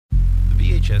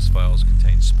VHS Files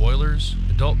contains spoilers,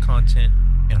 adult content,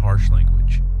 and harsh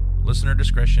language. Listener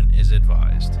discretion is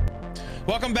advised.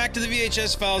 Welcome back to the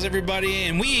VHS Files, everybody,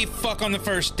 and we fuck on the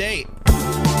first date.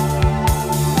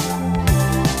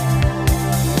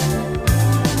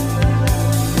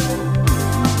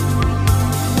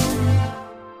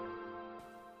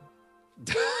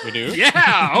 We do?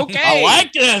 Yeah, okay.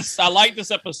 I like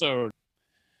this episode.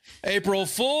 April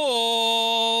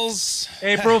Fools.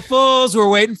 April Fools, we're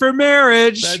waiting for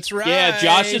marriage. That's right. Yeah,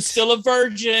 Josh is still a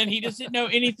virgin. He doesn't know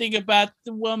anything about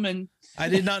the woman. I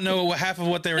did not know half of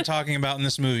what they were talking about in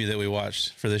this movie that we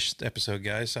watched for this episode,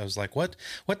 guys. I was like, what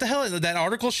the hell is that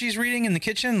article she's reading in the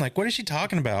kitchen? Like, what is she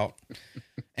talking about?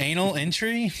 Anal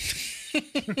entry?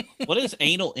 What is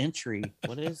anal entry?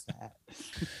 What is that?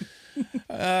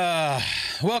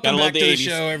 Welcome Gotta back love to the the 80s.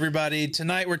 show, everybody.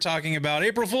 Tonight we're talking about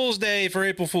April Fool's Day for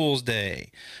April Fool's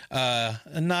Day.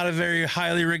 Not a very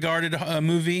highly regarded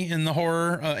movie in the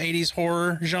horror 80s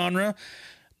horror genre,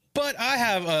 but I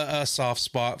have a soft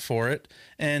spot for it.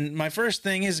 And my first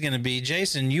thing is going to be,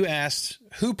 Jason, you asked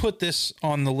who put this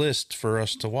on the list for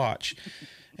us to watch,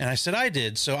 and I said I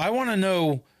did. So I want to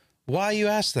know why you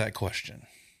asked that question.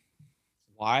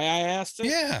 Why I asked it?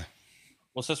 Yeah.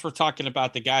 Well, since we're talking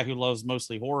about the guy who loves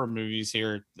mostly horror movies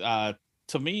here, to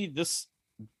me, this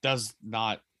does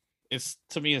not.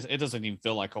 To me, it doesn't even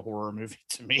feel like a horror movie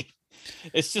to me.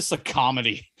 It's just a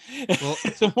comedy. Well,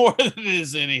 It's more than it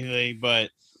is anything, but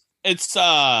it's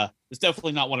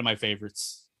definitely not one of my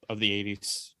favorites of the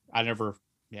 80s.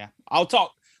 I'll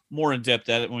talk more in depth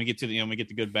at it when we get to when we get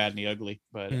the good, bad, and the ugly.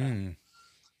 But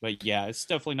yeah, it's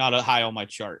definitely not a high on my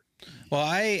chart. Well,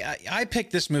 I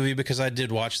picked this movie because I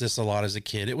did watch this a lot as a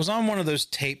kid. It was on one of those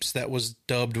tapes that was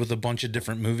dubbed with a bunch of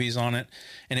different movies on it,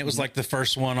 and it was like the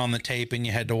first one on the tape, and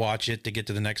you had to watch it to get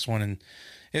to the next one. And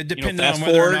it depended on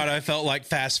whether or not I felt like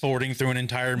fast forwarding through an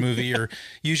entire movie, or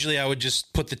usually I would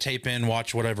just put the tape in,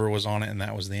 watch whatever was on it, and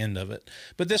that was the end of it.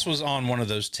 But this was on one of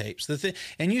those tapes.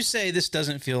 And you say this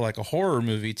doesn't feel like a horror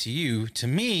movie to you. To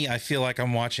me, I feel like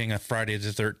I'm watching a Friday the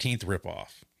 13th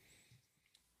ripoff.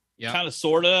 yeah. Kind of,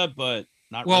 sort of, but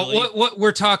not Well, really. what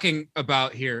we're talking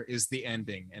about here is the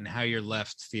ending and how you're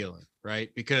left feeling, right?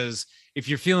 Because if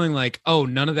you're feeling like, oh,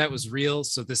 none of that was real,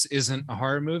 so this isn't a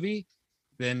horror movie,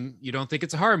 then you don't think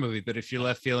it's a horror movie. But if you're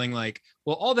left feeling like,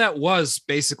 well, all that was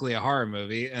basically a horror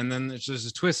movie, and then there's just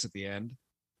a twist at the end,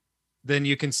 then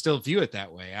you can still view it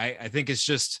that way. I think it's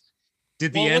just,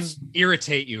 did the end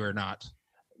irritate you or not?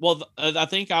 Well, I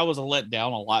think I was let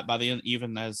down a lot by the end,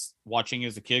 even as watching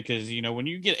as a kid, because when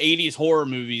you get 80s horror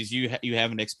movies, you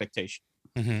have an expectation,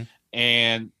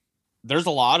 and there's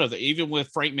a lot of it. Even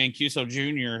with Frank Mancuso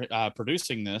Jr.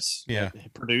 Producing this,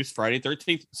 produced Friday the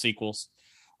 13th sequels.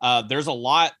 There's a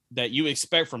lot that you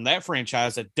expect from that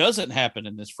franchise that doesn't happen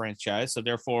in this franchise. So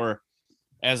therefore,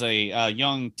 as a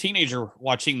young teenager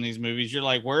watching these movies, you're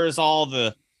like, where is all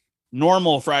the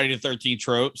normal Friday the 13th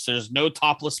tropes? There's no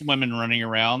topless women running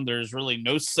around. There's really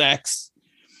no sex.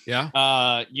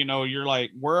 Yeah. You're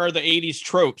like, where are the 80s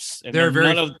tropes? And there are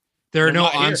no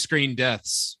not here. on-screen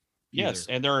deaths. Yes,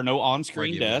 and there are no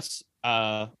on-screen deaths.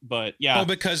 But yeah. Well,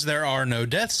 because there are no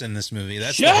deaths in this movie.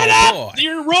 That's Shut the whole up! point.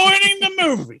 You're ruining the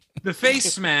movie. The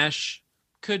face smash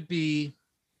could be.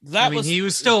 He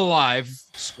was still alive.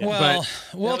 Well,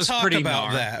 we'll talk about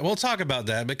gnar. that. We'll talk about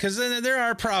that because there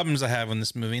are problems I have in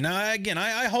this movie. Now, again,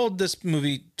 I hold this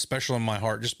movie special in my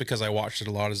heart just because I watched it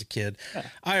a lot as a kid. Yeah.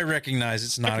 I recognize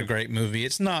it's not a great movie.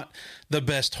 It's not the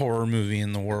best horror movie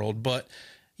in the world, but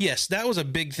yes, that was a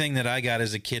big thing that I got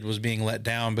as a kid, was being let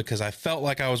down because I felt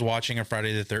like I was watching a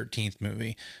Friday the 13th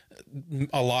movie.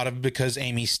 A lot of because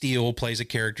Amy Steele plays a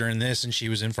character in this, and she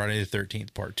was in Friday the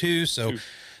 13th Part 2. So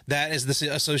that is the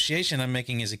association I'm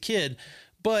making as a kid.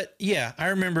 But yeah, I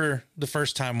remember the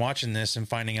first time watching this and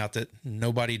finding out that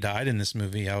nobody died in this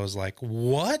movie. I was like,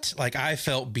 what? Like, I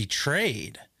felt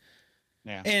betrayed.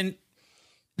 Yeah. And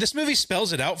this movie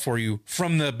spells it out for you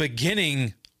from the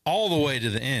beginning all the way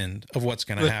to the end of what's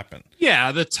going to happen.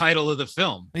 Yeah, the title of the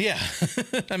film. Yeah.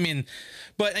 I mean,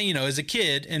 but as a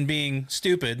kid and being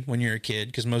stupid when you're a kid,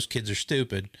 because most kids are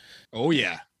stupid. Oh,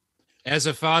 yeah. As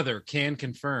a father, can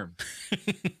confirm.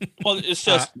 Well, it's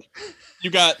just you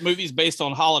got movies based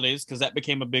on holidays, because that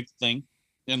became a big thing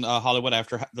in Hollywood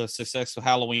after the success of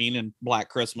Halloween and Black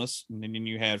Christmas. And then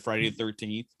you had Friday the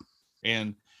 13th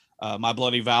and My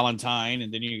Bloody Valentine.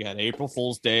 And then you got April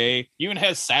Fool's Day. You even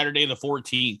had Saturday the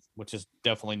 14th, which is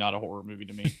definitely not a horror movie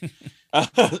to me.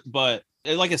 But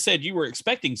like I said, you were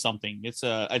expecting something. It's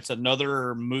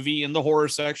another movie in the horror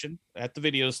section at the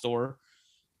video store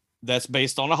that's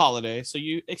based on a holiday. So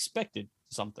you expected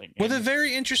something. With a And-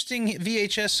 very interesting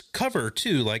VHS cover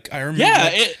too. Like I remember. yeah,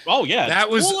 like, That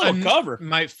was cool little cover.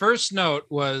 My first note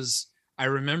was I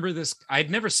remember this. I'd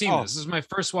never seen Oh. this. This is my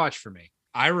first watch for me.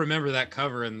 I remember that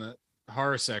cover in the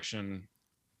horror section.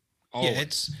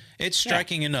 Always. yeah, it's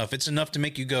striking enough. It's enough to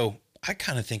make you go, I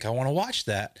kind of think I want to watch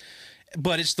that.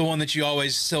 But it's the one that you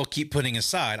always still keep putting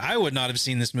aside. I would not have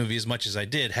seen this movie as much as I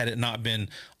did had it not been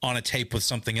on a tape with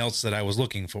something else that I was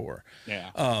looking for.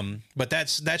 Yeah. But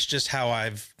that's just how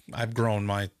I've grown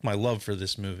my love for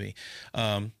this movie.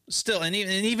 Still, and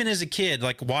even as a kid,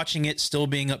 like watching it, still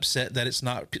being upset that it's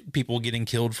not people getting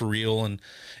killed for real and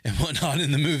whatnot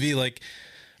in the movie. Like,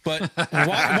 but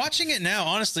watching it now,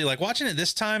 honestly, like watching it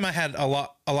this time, I had a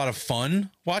lot of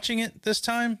fun watching it this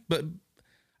time. But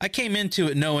I came into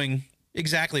it knowing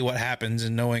exactly what happens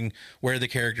and knowing where the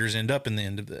characters end up in the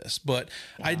end of this. But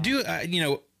I do,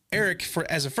 Eric,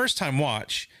 as a first time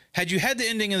watch, had you had the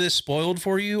ending of this spoiled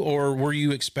for you, or were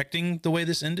you expecting the way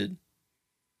this ended?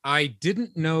 I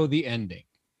didn't know the ending.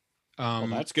 Well,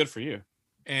 that's good for you.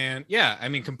 And yeah, I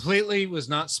mean, completely was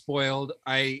not spoiled.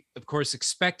 I, of course,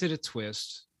 expected a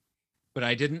twist, but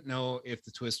I didn't know if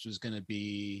the twist was going to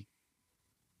be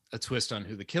a twist on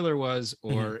who the killer was,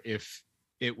 or if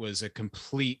it was a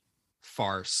complete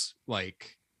farce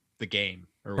like The Game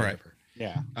or whatever.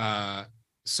 Yeah.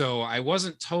 So I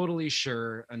wasn't totally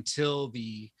sure until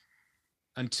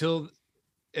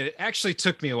it actually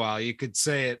took me a while. You could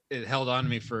say it held on to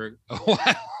me for a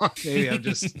while. Maybe I'm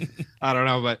just I don't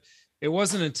know, but it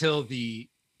wasn't until the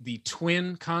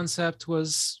twin concept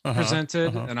was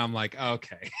presented and I'm like,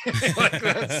 okay, like,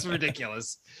 that's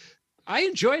ridiculous. I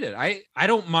enjoyed it. I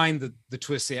don't mind the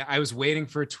twist. I was waiting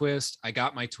for a twist. I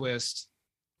got my twist.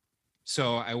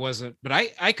 So I wasn't, but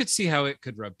I could see how it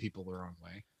could rub people the wrong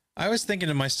way. I was thinking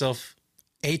to myself,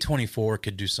 A24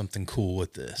 could do something cool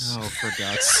with this. Oh, for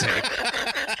God's sake.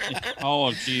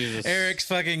 Oh, Jesus. Eric's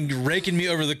fucking raking me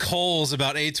over the coals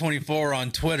about A24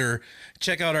 on Twitter.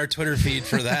 Check out our Twitter feed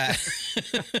for that.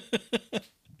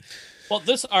 Well,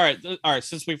 all right.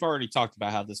 Since we've already talked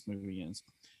about how this movie ends,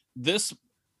 this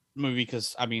movie,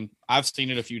 because I mean, I've seen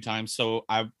it a few times. So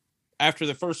after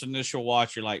the first initial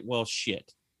watch, you're like, well,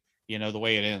 shit. The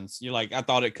way it ends, you're like, I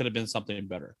thought it could have been something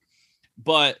better.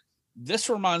 But this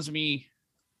reminds me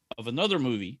of another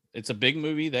movie. It's a big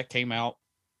movie that came out,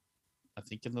 I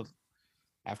think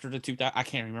after the 2000, I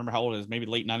can't remember how old it is, maybe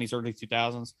late 90s, early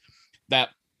 2000s, that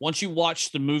once you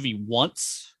watch the movie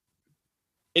once,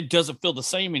 it doesn't feel the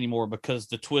same anymore because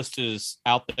the twist is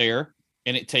out there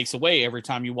and it takes away every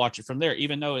time you watch it from there,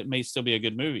 even though it may still be a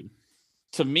good movie.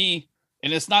 To me,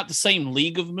 and it's not the same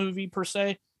league of movie per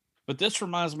se, but this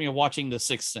reminds me of watching The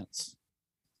Sixth Sense.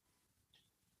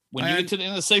 When you get to the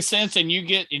end of The Sixth Sense and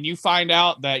you find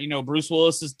out that, Bruce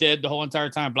Willis is dead the whole entire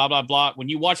time, blah, blah, blah. When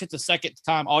you watch it the second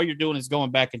time, all you're doing is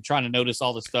going back and trying to notice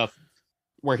all the stuff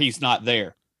where he's not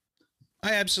there.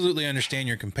 I absolutely understand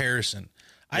your comparison.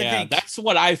 I think that's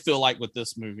what I feel like with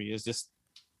this movie is just,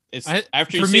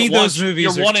 after you for see me, it once, those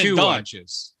movies you're are one and two done.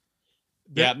 watches.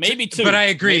 Yeah, maybe two. But I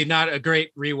agree, Maybe. not a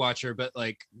great rewatcher, but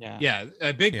like, Yeah.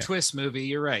 a big twist movie.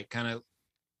 You're right, kind of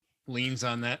leans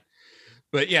on that.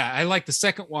 But yeah, I like the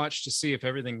second watch to see if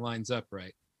everything lines up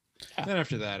right. Yeah. Then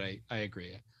after that, I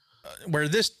agree. where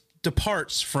this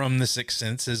departs from The Sixth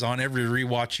Sense is on every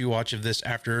rewatch you watch of this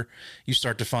after you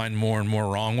start to find more and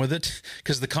more wrong with it,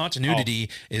 because the continuity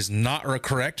is not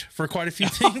correct for quite a few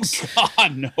things.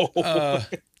 God, no.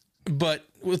 But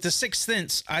with The Sixth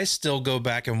Sense, I still go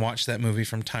back and watch that movie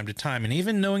from time to time. And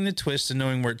even knowing the twist and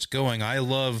knowing where it's going, I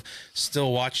love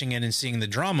still watching it and seeing the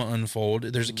drama unfold.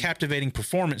 There's a captivating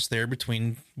performance there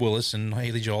between Willis and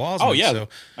Haley Joel Osment. Oh, yeah. So,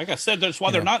 like I said, that's why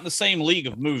they're not in the same league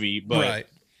of movie. But right.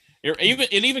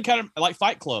 it even kind of like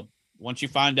Fight Club. Once you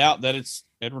find out that it's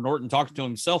Edward Norton talking to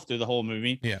himself through the whole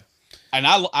movie. Yeah. And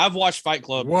I've watched Fight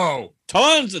Club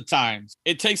tons of times.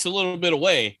 It takes a little bit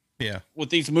away. Yeah. With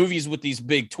these movies with these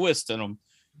big twists in them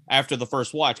after the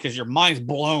first watch, because your mind's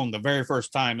blown the very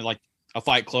first time, like a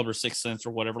Fight Club or Sixth Sense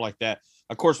or whatever like that.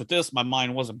 Of course, with this, my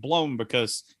mind wasn't blown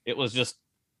because it was just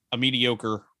a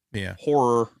mediocre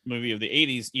horror movie of the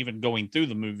 80s, even going through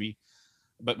the movie.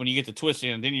 But when you get the twist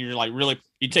in, then you're like, really,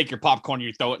 you take your popcorn,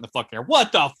 you throw it in the fucking air.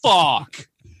 What the fuck?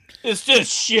 It's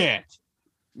just shit.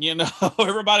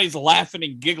 Everybody's laughing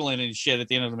and giggling and shit at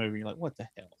the end of the movie. You're like, what the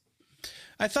hell?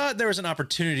 I thought there was an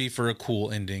opportunity for a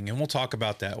cool ending, and we'll talk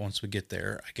about that once we get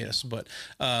there, I guess. But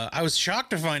I was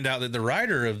shocked to find out that the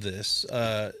writer of this,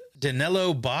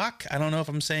 Danilo Bach, I don't know if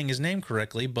I'm saying his name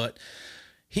correctly, but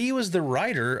he was the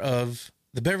writer of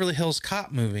the Beverly Hills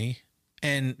Cop movie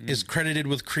and is credited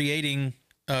with creating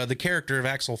the character of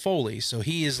Axel Foley. So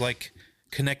he is like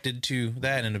connected to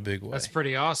that in a big way. That's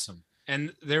pretty awesome.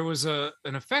 And there was an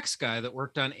effects guy that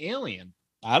worked on Alien.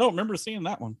 I don't remember seeing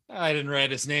that one. I didn't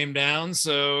write his name down,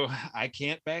 so I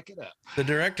can't back it up. The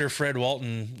director, Fred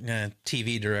Walton,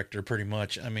 TV director, pretty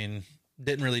much. I mean,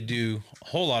 didn't really do a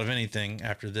whole lot of anything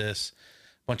after this.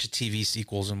 Bunch of TV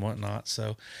sequels and whatnot.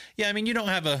 So, yeah, I mean, you don't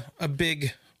have a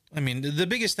big... I mean, the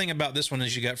biggest thing about this one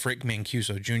is you got Frank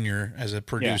Mancuso Jr. as a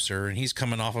producer, and he's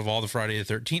coming off of all the Friday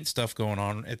the 13th stuff going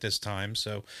on at this time.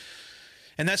 So,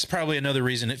 and that's probably another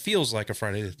reason it feels like a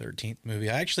Friday the 13th movie.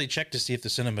 I actually checked to see if the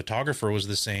cinematographer was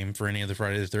the same for any of the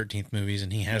Friday the 13th movies,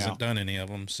 and he hasn't done any of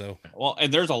them. So, well,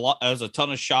 and there's a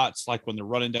ton of shots like when they're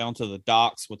running down to the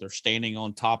docks, when they're standing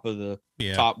on top of the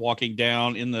top, walking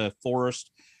down in the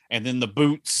forest, and then the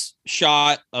boots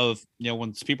shot of,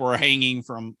 when people are hanging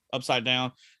from upside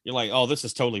down. You're like, oh, this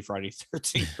is totally Friday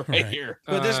 13th right here.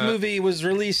 But this movie was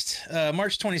released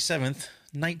March 27th,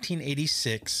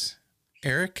 1986.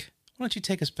 Eric, why don't you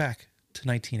take us back to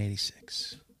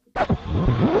 1986?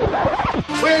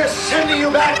 We're sending you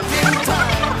back in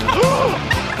time.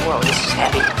 Whoa, this is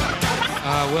heavy.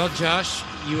 Well, Josh,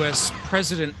 U.S.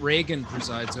 President Reagan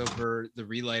presides over the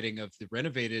relighting of the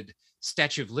renovated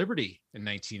Statue of Liberty in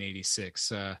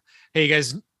 1986. Hey, you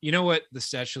guys, you know what the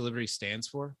Statue of Liberty stands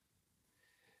for?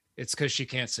 It's because she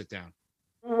can't sit down.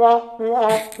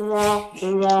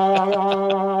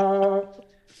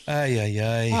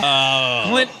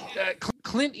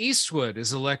 Clint Eastwood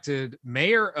is elected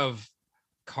mayor of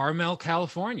Carmel,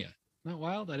 California. Isn't that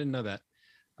wild? I didn't know that.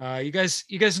 You guys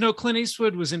know Clint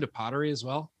Eastwood was into pottery as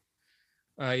well.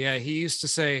 Yeah, he used to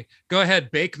say, "Go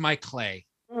ahead, bake my clay."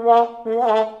 Whack,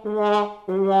 whack,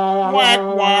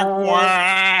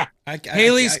 whack.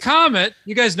 Halley's Comet.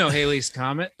 You guys know Halley's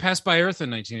Comet passed by Earth in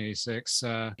 1986.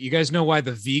 You guys know why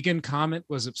the vegan comet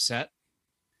was upset?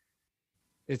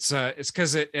 It's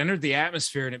because it entered the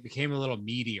atmosphere and it became a little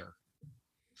meteor.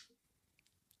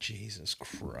 Jesus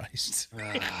Christ.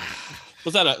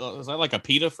 Was that like a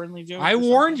PETA friendly joke? I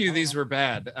warned you these were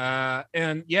bad.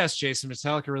 And yes, Jason,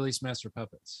 Metallica released Master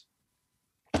Puppets.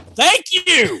 Thank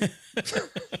you.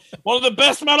 One of the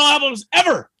best metal albums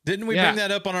ever. Didn't we bring that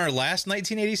up on our last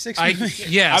 1986 movie?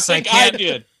 Yes, I think I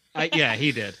did. Yeah,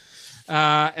 he did.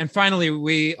 And finally,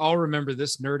 we all remember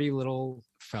this nerdy little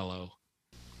fellow.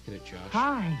 Get it, Josh?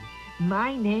 Hi,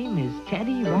 my name is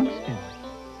Teddy Ruxpin.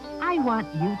 I want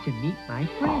you to meet my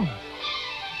friend.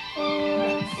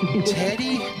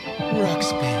 Teddy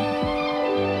Ruxpin.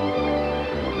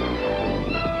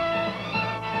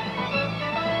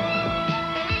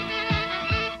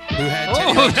 Who had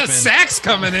Teddy Ruxpin? The sax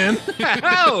coming in.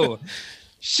 Oh,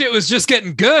 shit was just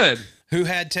getting good. Who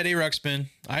had Teddy Ruxpin?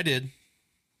 I did.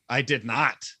 I did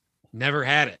not. Never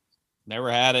had it.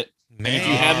 Never had it. Man. And if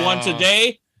you had one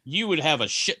today, you would have a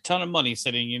shit ton of money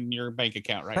sitting in your bank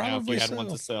account right now if Probably you had so. one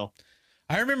to sell.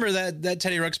 I remember that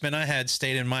Teddy Ruxpin I had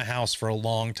stayed in my house for a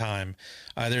long time.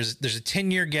 There's a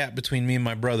 10-year gap between me and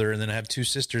my brother, and then I have two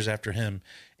sisters after him.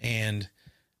 And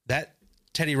that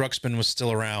Teddy Ruxpin was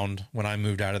still around when I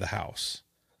moved out of the house.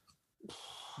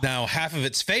 Now, half of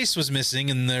its face was missing,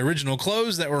 and the original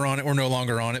clothes that were on it were no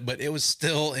longer on it, but it was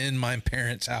still in my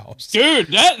parents' house. Dude,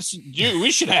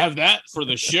 we should have that for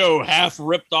the show. Half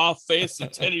ripped off face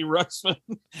of Teddy Ruxpin.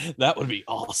 That would be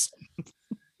awesome.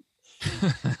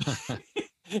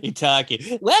 You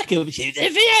talking? Welcome to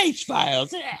the VH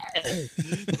Files.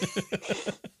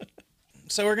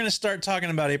 So we're going to start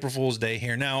talking about April Fool's Day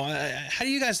here. Now, how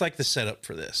do you guys like the setup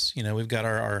for this? We've got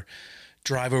our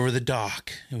drive over the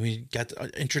dock, and we got the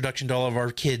introduction to all of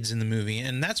our kids in the movie.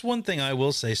 And that's one thing I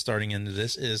will say starting into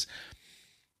this is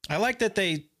I like that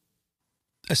they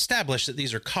established that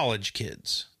these are college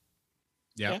kids.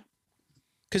 Yeah.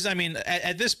 Because, I mean,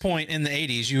 at this point in the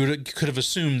 80s, you could have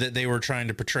assumed that they were trying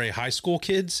to portray high school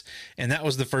kids. And that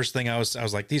was the first thing I was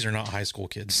like, these are not high school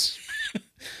kids.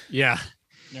 Yeah.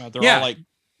 They're all like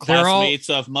classmates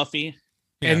of Muffy.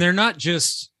 Yeah. And they're not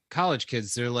just college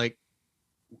kids. They're like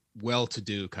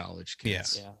well-to-do college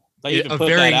kids. Yeah. They even of put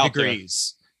varying that out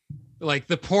degrees. Like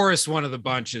the poorest one of the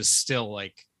bunch is still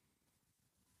like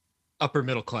upper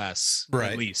middle class,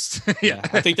 right? At least. Yeah.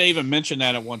 I think they even mentioned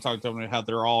that at one time, how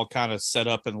they're all kind of set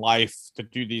up in life to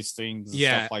do these things. And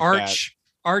stuff like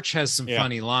Arch has some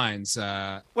funny lines.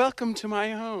 Welcome to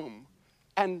my home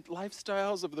and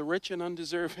lifestyles of the rich and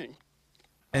undeserving.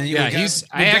 And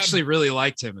I actually really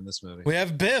liked him in this movie. We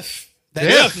have Biff.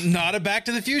 That's not a Back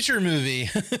to the Future movie.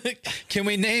 Can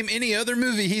we name any other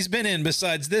movie he's been in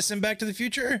besides this and Back to the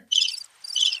Future?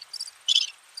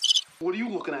 What are you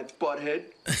looking at, butthead?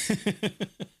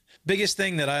 Biggest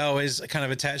thing that I always kind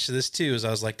of attached to this too is I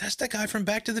was like, that's that guy from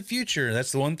Back to the Future.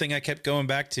 That's the one thing I kept going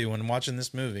back to when watching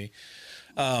this movie.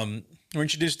 We're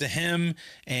introduced to him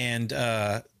and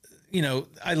you know,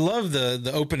 I love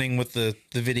the opening with the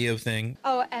video thing.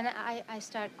 Oh, and I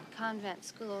start convent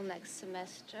school next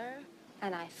semester,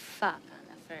 and I fuck on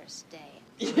the first day.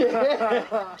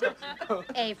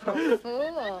 April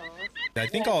Fool. I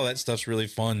think all that stuff's really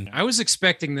fun. I was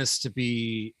expecting this to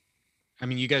be, I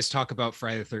mean, you guys talk about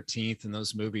Friday the 13th and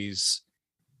those movies.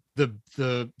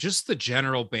 The just the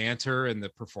general banter and the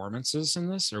performances in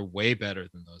this are way better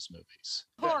than those movies.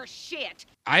 Horse shit.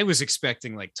 I was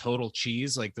expecting like total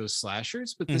cheese, like those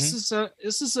slashers, but this is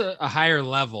a higher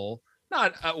level,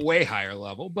 not a way higher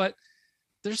level, but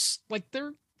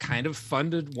they're kind of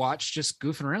fun to watch, just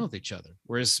goofing around with each other.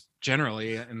 Whereas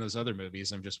generally in those other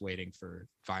movies, I'm just waiting for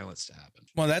violence to happen.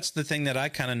 Well, that's the thing that I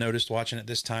kind of noticed watching it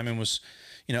this time, and was,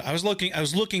 you know, I was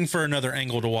looking for another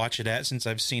angle to watch it at, since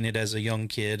I've seen it as a young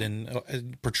kid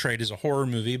and portrayed as a horror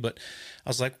movie. But I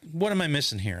was like, what am I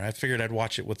missing here? I figured I'd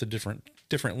watch it with a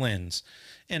different lens,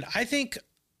 and I think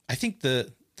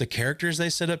the characters they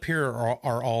set up here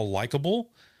are all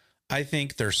likable. I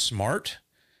think they're smart.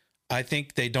 I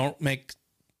think they don't make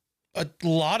a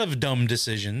lot of dumb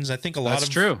decisions. I think a lot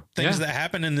of things that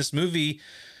happen in this movie,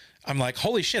 I'm like,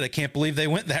 holy shit, I can't believe they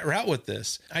went that route with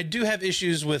this. I do have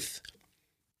issues with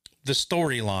the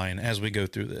storyline as we go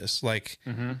through this. Like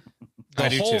the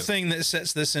whole thing that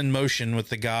sets this in motion with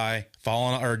the guy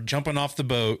falling or jumping off the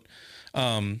boat.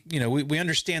 You know, we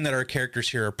understand that our characters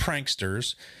here are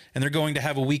pranksters, and they're going to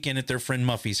have a weekend at their friend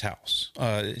Muffy's house.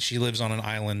 She lives on an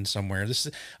island somewhere. This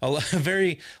is a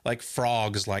very like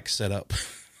Frogs like setup.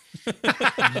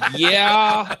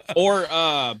 Yeah, or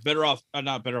better off,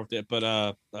 not better off dead,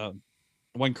 but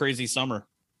One Crazy Summer.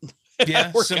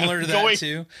 Yeah, similar to that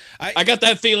too. I got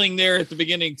that feeling there at the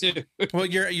beginning too. Well,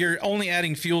 you're only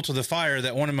adding fuel to the fire.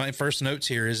 That one of my first notes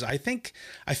here is I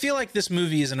feel like this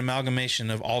movie is an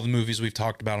amalgamation of all the movies we've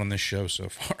talked about on this show so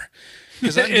far.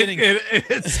 Because I'm getting it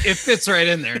fits right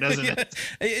in there, doesn't it?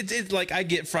 It's like I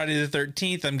get Friday the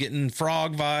 13th. I'm getting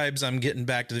Frog vibes. I'm getting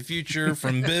Back to the Future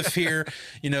from Biff here.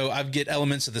 You know, I get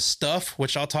elements of The Stuff,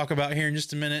 which I'll talk about here in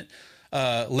just a minute.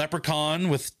 Leprechaun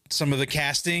with some of the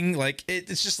casting, like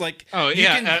it's just like, oh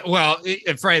yeah,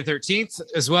 Friday the 13th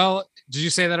as well. Did you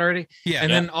say that already? Yeah.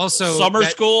 And then also Summer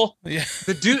School. Yeah.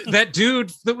 That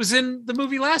dude that was in the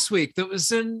movie last week, that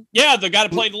was in the guy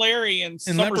that played Larry in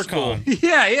Summer Leprechaun. School.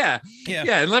 Yeah,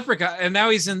 in Leprechaun, and now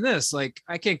he's in this. Like,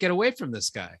 I can't get away from this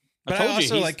guy. But I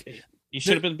also like he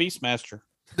should have been Beastmaster.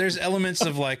 There's elements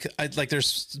of like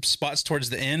there's spots towards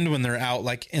the end when they're out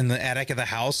like in the attic of the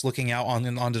house looking out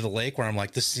onto the lake where I'm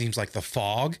like, this seems like The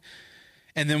Fog.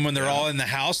 And then when they're all in the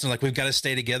house and like, we've got to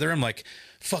stay together, I'm like,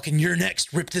 fucking you're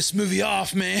next, rip this movie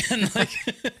off, man. Like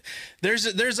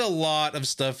there's a lot of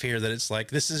stuff here that it's like,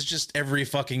 this is just every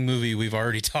fucking movie we've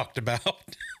already talked about.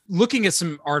 Looking at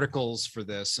some articles for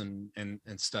this and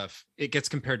stuff, it gets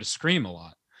compared to Scream a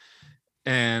lot.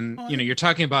 And, you know, you're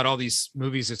talking about all these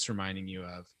movies it's reminding you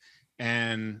of.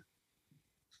 And,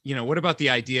 you know, what about the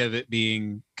idea of it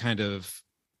being kind of,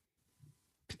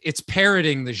 it's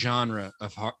parroting the genre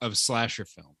of slasher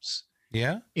films.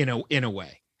 Yeah. In a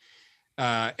way.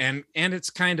 And it's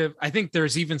kind of, I think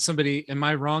there's even somebody, am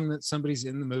I wrong that somebody's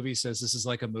in the movie says this is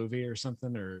like a movie or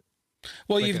something? Or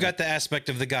well, like you've got the aspect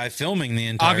of the guy filming the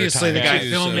entire obviously time. The guy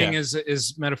too, filming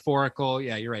is metaphorical.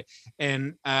 Yeah, you're right.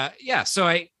 And so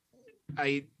I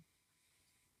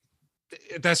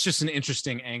that's just an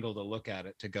interesting angle to look at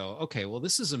it, to go, okay, well,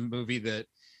 this is a movie that,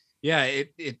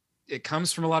 it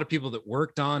comes from a lot of people that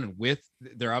worked on and with,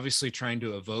 they're obviously trying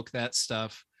to evoke that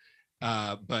stuff,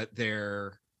 but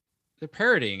they're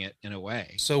parodying it in a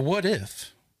way. So what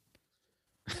if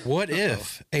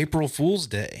April Fool's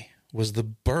Day was the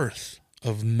birth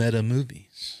of meta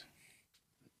movies?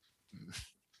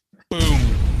 Boom.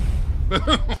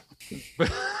 Boom.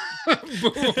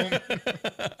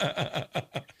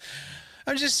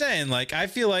 I'm just saying, like, I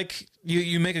feel like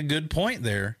you make a good point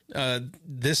there.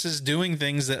 This is doing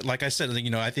things that, like I said, you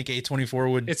know, I think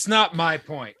A24 would. It's not my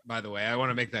point, by the way. I want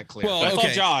to make that clear. Well, I okay.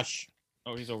 thought Josh.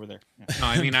 Oh, he's over there. Yeah. No,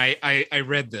 I mean, I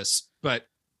read this, but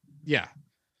yeah.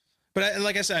 But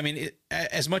like I said, I mean,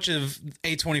 as much of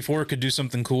A24 could do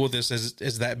something cool with this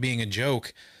as that being a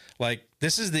joke, like,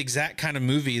 this is the exact kind of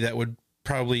movie that would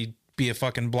probably be a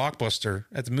fucking blockbuster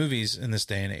at the movies in this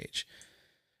day and age.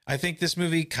 I think this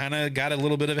movie kind of got a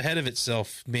little bit ahead of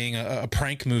itself being a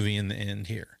prank movie in the end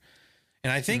here.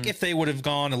 And I think if they would have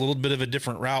gone a little bit of a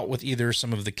different route with either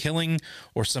some of the killing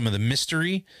or some of the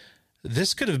mystery,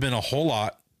 this could have been a whole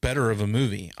lot better of a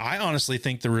movie. I honestly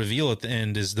think the reveal at the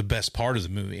end is the best part of the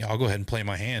movie. I'll go ahead and play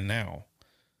my hand now.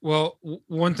 Well,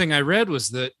 one thing I read was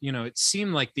that, you know, it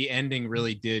seemed like the ending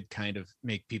really did kind of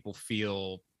make people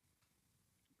feel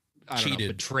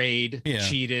betrayed,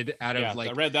 cheated out of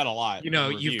I read that a lot.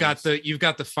 You've got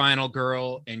the final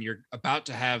girl, and you're about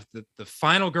to have the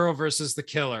final girl versus the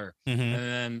killer, and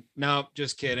then no,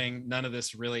 just kidding. None of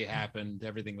this really happened.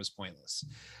 Everything was pointless.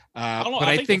 I don't know.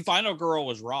 I think the final girl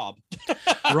was Rob.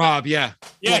 Rob, yeah.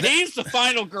 He's the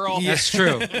final girl. That's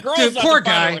true. Dude, poor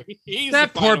guy.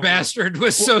 That poor bastard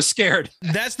was so scared.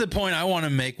 That's the point I want to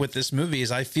make with this movie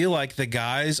is I feel like the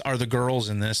guys are the girls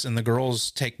in this, and the girls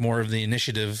take more of the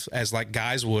initiative as like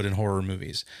guys would in horror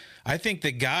movies. I think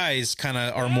the guys kind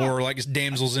of are more like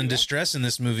damsels in distress in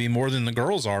this movie more than the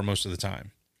girls are most of the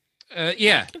time.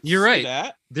 You're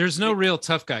right. There's no real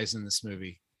tough guys in this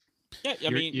movie. Yeah, I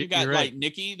mean, you got like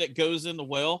Nikki that goes in the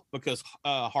well because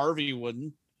Harvey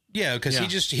wouldn't. Yeah, because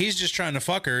he's just trying to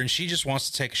fuck her, and she just wants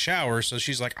to take a shower. So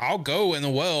she's like, "I'll go in the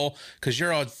well because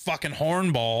you're a fucking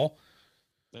hornball."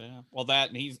 Yeah, well,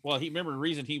 he remember the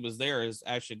reason he was there is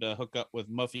actually to hook up with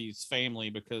Muffy's family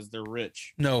because they're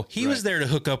rich. No, he was there to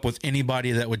hook up with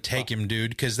anybody that would take him,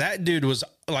 dude. Because that dude was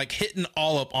like hitting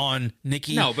all up on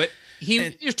Nikki. No, but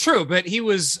it's true, but he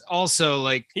was also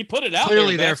like he put it out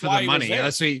clearly there for the money.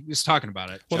 That's what he was talking about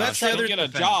it. Well, that's trying to get a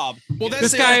job. Well,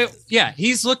 this guy,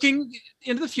 he's looking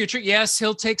into the future. Yes,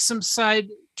 he'll take some side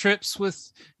trips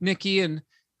with Nikki and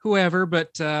whoever,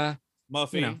 but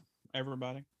Muffy,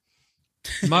 everybody.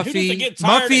 Muffy,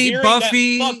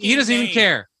 Buffy, he doesn't even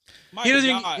care. He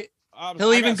doesn't.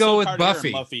 He'll even go with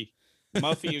Buffy.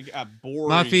 Muffy got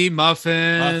bored. Muffy,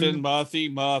 Muffin,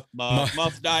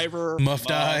 Muff Diver, Muff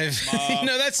Dive.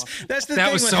 That's the thing.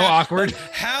 That was so awkward.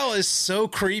 Hal is so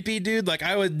creepy, dude. Like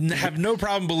I would have no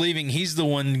problem believing he's the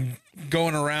one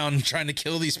going around trying to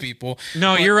kill these people.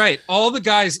 No, you're right. All the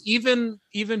guys, even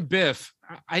Biff.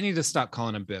 I need to stop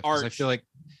calling him Biff. I feel like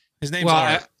his name's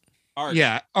Arch. Arch.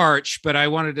 Yeah, Arch. But I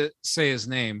wanted to say his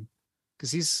name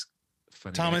because he's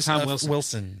funny. Tom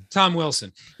Wilson. Tom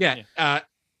Wilson. Yeah.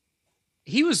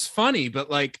 He was funny,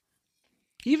 but like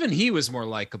even he was more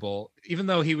likable, even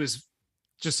though he was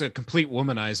just a complete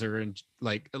womanizer, and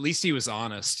like at least he was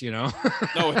honest, No,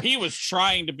 he was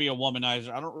trying to be a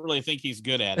womanizer. I don't really think he's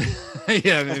good at it.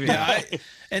 Yeah, maybe.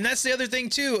 And that's the other thing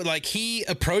too. Like he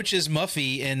approaches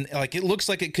Muffy, and like it looks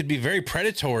like it could be very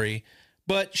predatory,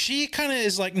 but she kind of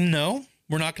is like, "No,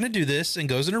 we're not going to do this," and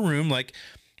goes in her room. Like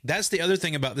that's the other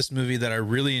thing about this movie that I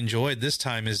really enjoyed this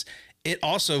time is it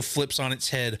also flips on its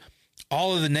head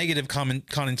all of the negative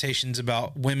connotations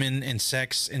about women and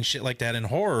sex and shit like that in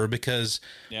horror because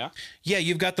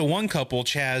you've got the one couple,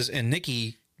 Chaz and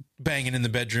Nikki, banging in the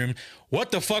bedroom.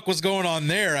 What the fuck was going on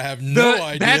there? I have no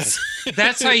idea.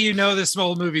 That's how you know this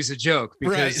whole movie's a joke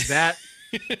because that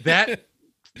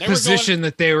position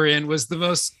that they were in was the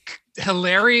most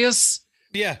hilarious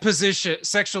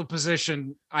sexual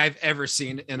position I've ever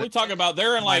seen. We talk about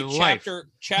they're in like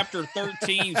chapter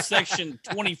 13, section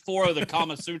 24 of the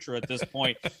Kama Sutra at this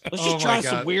point. Let's just try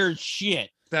some weird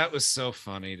shit. That was so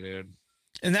funny, dude.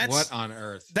 And that's what on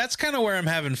earth. That's kind of where I'm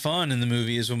having fun in the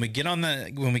movie is when we get in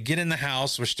the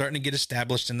house, we're starting to get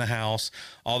established in the house,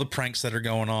 all the pranks that are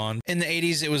going on. In the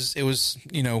 80s, it was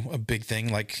a big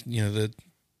thing, like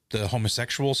the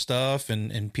homosexual stuff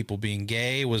and people being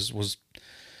gay was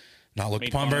not looked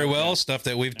upon very well. Stuff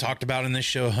that we've talked about in this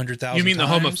show 100,000 You mean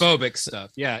times. The homophobic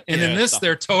stuff? Yeah. And in this,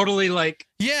 they're totally like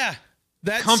that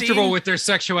comfortable scene, with their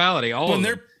sexuality. When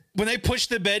they push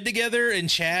the bed together and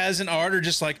Chaz and Art are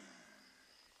just like,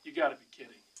 you gotta be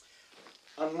kidding.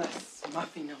 Unless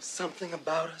Muffy knows something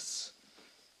about us,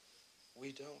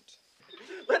 we don't.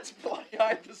 Let's fly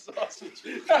hide the sausage.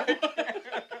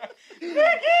 Nicky,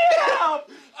 help!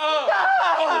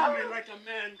 Hold me like a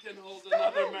man can hold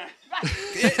another man.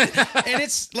 And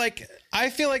it's like, I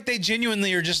feel like they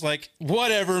genuinely are just like,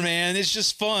 whatever, man. It's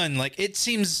just fun. Like, it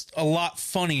seems a lot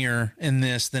funnier in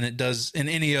this than it does in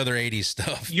any other 80s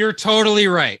stuff. You're totally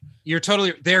right.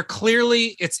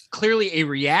 It's clearly a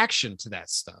reaction to that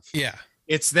stuff. Yeah.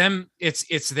 It's them.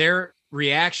 It's their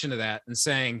reaction to that and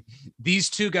saying these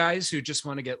two guys who just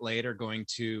want to get laid are going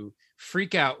to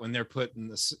freak out when they're put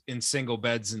in single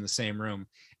beds in the same room,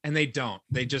 and they don't.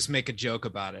 They just make a joke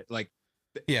about it. Like,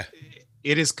 yeah,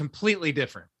 it is completely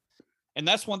different. And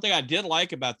that's one thing I did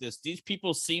like about this. These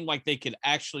people seem like they could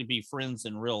actually be friends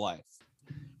in real life.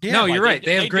 Yeah, no, you're right.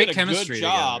 They have great chemistry. Good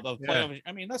job of playing.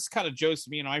 I mean, that's kind of jokes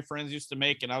me and my friends used to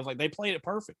make, and I was like, they played it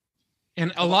perfect.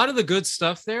 And a lot of the good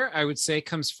stuff there, I would say,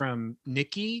 comes from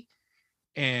Nikki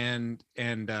and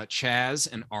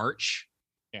Chaz and Arch.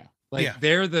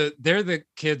 They're the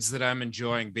kids that I'm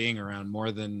enjoying being around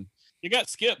more than. You got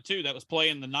Skip too, that was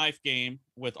playing the knife game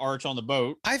with Arch on the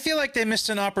boat. I feel like they missed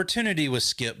an opportunity with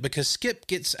Skip because Skip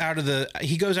goes out of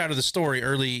the story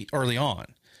early on.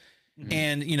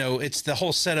 And, you know, it's the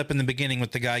whole setup in the beginning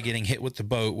with the guy getting hit with the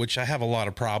boat, which I have a lot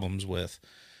of problems with,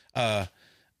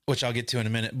 which I'll get to in a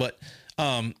minute. But,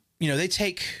 you know, they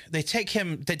take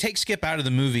Skip out of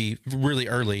the movie really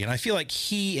early. And I feel like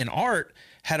he and Art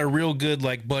had a real good,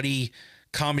 like, buddy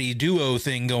comedy duo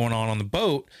thing going on the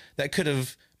boat that could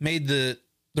have made the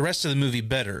rest of the movie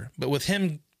better. But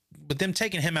them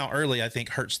taking him out early, I think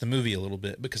hurts the movie a little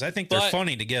bit because I think they're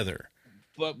funny together.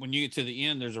 But when you get to the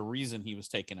end, there's a reason he was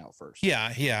taken out first.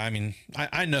 Yeah. I mean,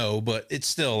 I know, but it's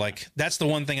still like that's the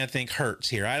one thing I think hurts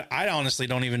here. I honestly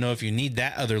don't even know if you need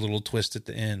that other little twist at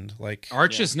the end. Like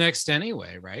Arch is next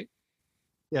anyway, right?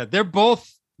 Yeah, they're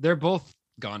both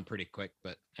gone pretty quick.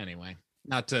 But anyway,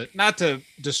 not to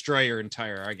destroy your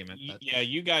entire argument. But yeah,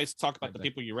 you guys talk about the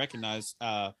people you recognize.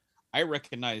 I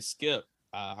recognize Skip.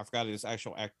 I forgot his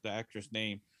actual the actor's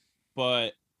name,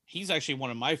 but he's actually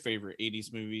one of my favorite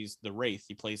 80s movies, The Wraith.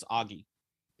 He plays Augie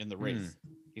in The Wraith.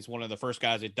 He's one of the first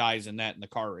guys that dies in the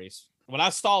car race. When I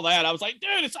saw that, I was like,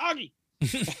 dude, it's Augie.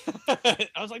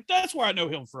 I was like, that's where I know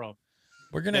him from.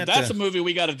 That's a movie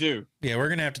we got to do. Yeah, we're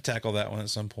going to have to tackle that one at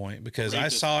some point because I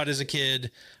saw it as a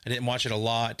kid. I didn't watch it a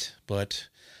lot, but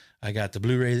I got the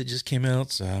Blu-ray that just came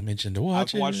out, so I mentioned to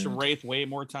watch it. I've watched The Wraith way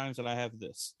more times than I have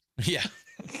this. Yeah.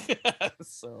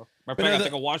 So, I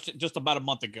think I watched it just about a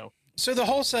month ago. So the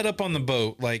whole setup on the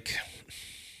boat, like,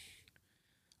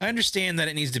 I understand that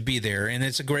it needs to be there, and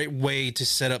it's a great way to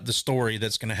set up the story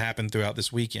that's going to happen throughout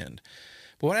this weekend.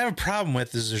 But what I have a problem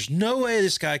with is there's no way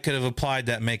this guy could have applied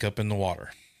that makeup in the water.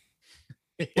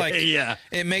 Like,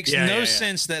 it makes no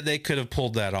sense that they could have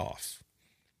pulled that off.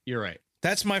 You're right.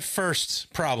 That's my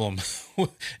first problem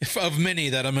of many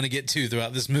that I'm going to get to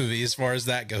throughout this movie as far as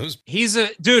that goes. He's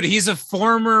a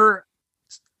former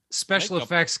special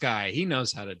effects guy. He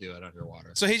knows how to do it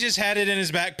underwater. So he just had it in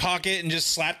his back pocket and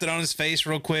just slapped it on his face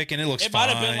real quick, and it looks fine.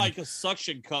 It might have been like a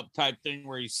suction cup type thing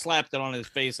where he slapped it on his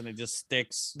face and it just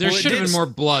sticks. There should have been more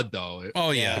blood, though.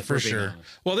 Oh, yeah, for sure. Honest.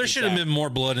 Well, there should have been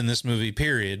more blood in this movie,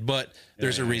 period. But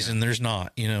there's a reason there's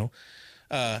not, you know.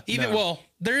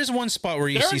 There is one spot where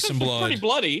you see some blood. Pretty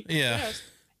bloody. Yeah. Yes.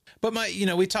 But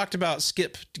we talked about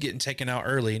Skip getting taken out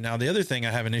early. Now, the other thing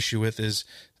I have an issue with is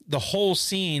the whole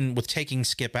scene with taking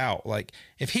Skip out. Like,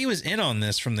 if he was in on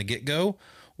this from the get-go,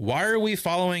 why are we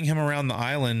following him around the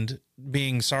island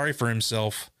being sorry for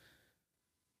himself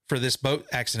for this boat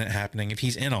accident happening if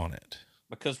he's in on it?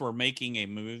 Because we're making a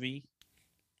movie.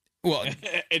 Well,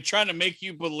 and trying to make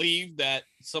you believe that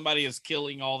somebody is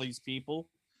killing all these people.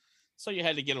 So you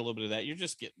had to get a little bit of that. You're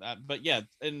just getting that. But yeah,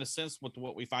 in the sense with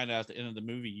what we find out at the end of the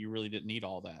movie, you really didn't need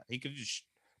all that. He could have just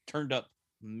turned up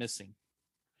missing.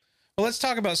 Well, let's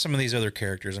talk about some of these other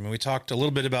characters. I mean, we talked a little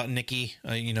bit about Nikki.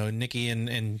 Nikki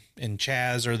and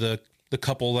Chaz are the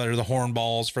couple that are the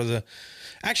hornballs for the...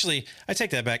 Actually, I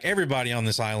take that back. Everybody on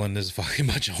this island is a fucking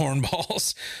bunch of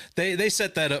hornballs. They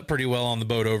set that up pretty well on the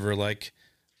boat over. Like,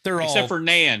 except for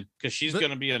Nan, because she's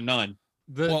going to be a nun.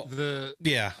 How about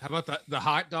the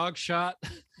hot dog shot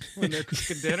when they're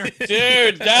cooking dinner?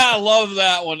 Dude, I love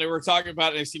that one. They were talking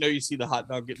about it. You see the hot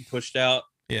dog getting pushed out.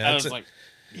 Yeah, I was like,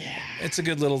 it's a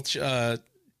good little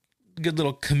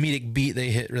comedic beat they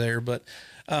hit there. But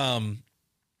I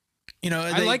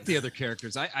like the other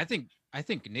characters. I think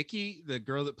Nikki, the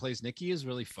girl that plays Nikki, is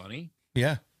really funny.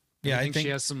 Yeah, I think she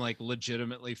has some like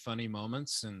legitimately funny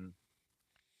moments and.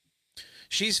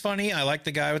 She's funny. I like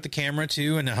the guy with the camera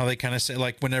too, and how they kind of say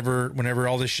like whenever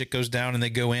all this shit goes down and they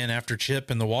go in after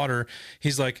Chip in the water,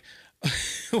 he's like,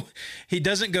 he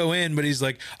doesn't go in, but he's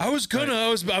like, I was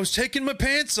taking my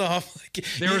pants off. Like,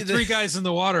 there were 3 guys in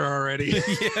the water already.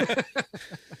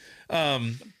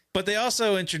 But they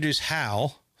also introduce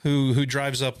Hal, who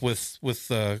drives up with what's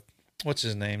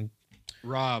his name?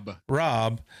 Rob.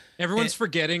 Everyone's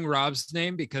forgetting Rob's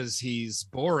name because he's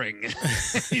boring.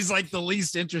 He's like the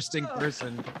least interesting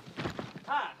person.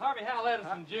 Hi, Harvey Hal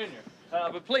Edison Jr.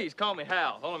 But please call me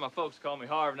Hal. Only my folks call me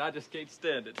Harvey, and I just can't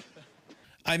stand it.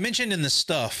 I mentioned in the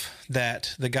stuff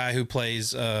that the guy who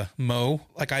plays Mo,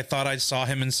 like I thought I saw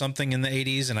him in something in the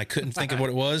 80s and I couldn't think of what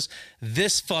it was.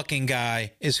 This fucking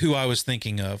guy is who I was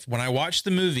thinking of. When I watched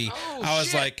the movie, I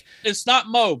was like... It's not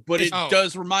Mo, but it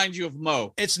does remind you of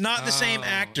Mo. It's not the same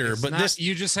actor, but this...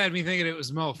 You just had me thinking it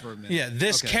was Mo for a minute. Yeah,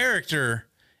 this character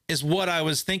is what I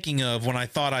was thinking of when I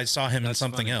thought I saw him in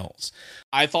something else.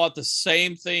 I thought the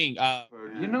same thing.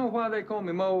 You know why they call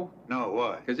me Mo? No,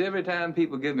 why? Because every time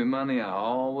people give me money, I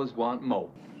always want Mo.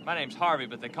 My name's Harvey,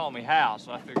 but they call me Hal,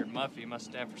 so I figured Muffy must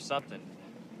stand for something.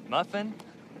 Muffin?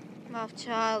 Muff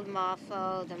child,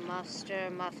 muffo, the muffster,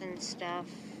 muffin stuff.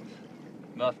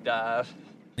 Muff dive.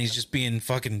 He's just being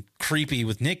fucking creepy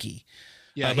with Nikki.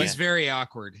 Yeah, he's very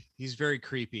awkward. He's very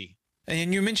creepy.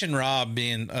 And you mentioned Rob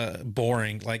being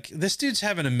boring. Like, this dude's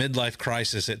having a midlife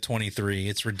crisis at 23.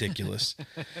 It's ridiculous.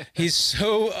 He's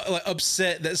so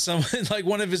upset that someone, like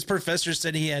one of his professors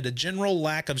said he had a general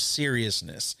lack of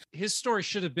seriousness. His story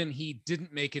should have been he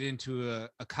didn't make it into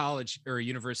a college or a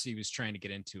university he was trying to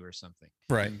get into or something.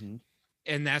 Right. Mm-hmm.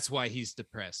 And that's why he's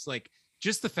depressed. Like,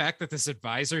 just the fact that this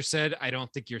advisor said, I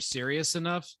don't think you're serious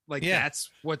enough. Like, that's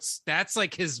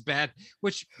like his bad,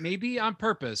 which maybe on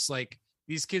purpose. Like,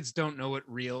 these kids don't know what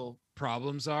real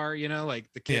problems are, you know, like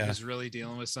the kid is really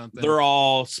dealing with something. They're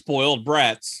all spoiled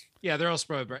brats. Yeah, they're all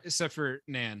spoiled brats, except for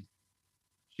Nan.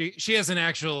 She has an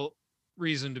actual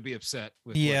reason to be upset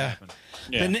with what happened.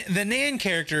 Yeah. The Nan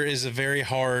character is a very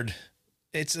hard,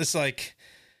 it's like,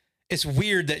 it's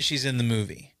weird that she's in the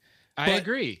movie. I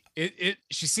agree.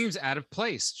 She seems out of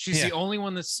place. She's the only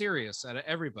one that's serious out of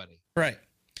everybody. Right.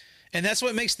 And that's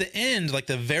what makes the end, like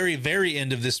the very, very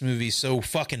end of this movie, so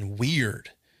fucking weird.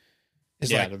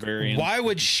 It's like, the very end. Why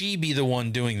would she be the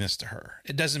one doing this to her?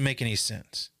 It doesn't make any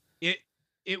sense.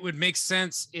 It would make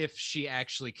sense if she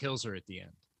actually kills her at the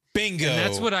end. Bingo. And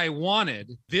that's what I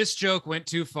wanted. This joke went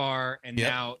too far, and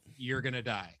now you're gonna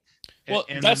die. Well,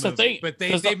 that's the thing. But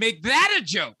they make that a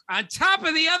joke on top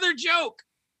of the other joke.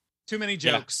 Too many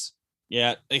jokes.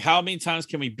 Yeah. Like, how many times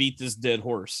can we beat this dead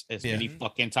horse? As many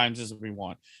fucking times as we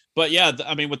want. But yeah,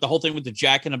 I mean, with the whole thing with the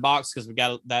Jack in the Box, because we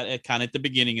got that kind of at the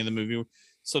beginning of the movie.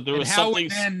 So there was how something.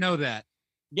 Would man know that?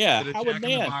 Yeah, that how would Jack in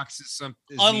the man? Box is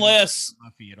Unless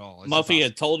Muffy at all. Muffy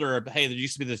had told her, hey, there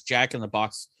used to be this Jack in the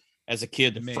Box as a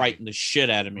kid to frighten the shit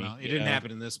out of me. Well, it didn't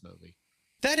happen in this movie.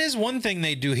 That is one thing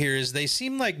they do here is they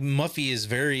seem like Muffy is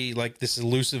very like this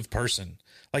elusive person.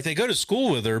 Like they go to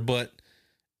school with her, but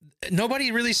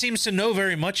nobody really seems to know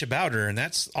very much about her. And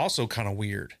that's also kind of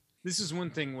weird. This is one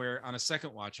thing where on a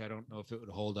second watch, I don't know if it would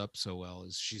hold up so well,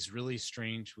 is she's really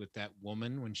strange with that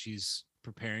woman when she's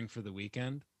preparing for the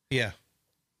weekend. Yeah.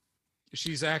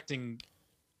 She's acting,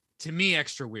 to me,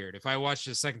 extra weird. If I watched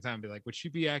it a second time, I'd be like, would she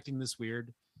be acting this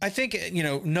weird? I think,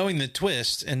 knowing the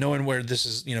twist and knowing where this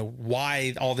is,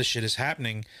 why all this shit is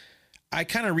happening, I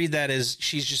kind of read that as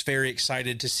she's just very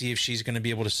excited to see if she's going to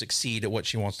be able to succeed at what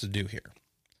she wants to do here.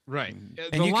 Right. And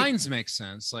the lines make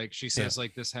sense. Like she says,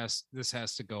 like this has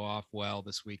to go off well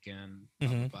this weekend.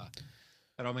 Mm-hmm.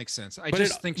 That all makes sense.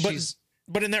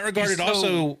 But in that regard, it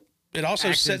also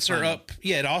sets her up.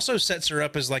 Yeah, it also sets her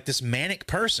up as like this manic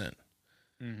person.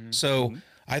 Mm-hmm. So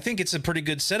I think it's a pretty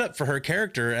good setup for her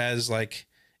character as like,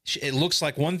 it looks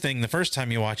like one thing the first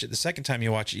time you watch it. The second time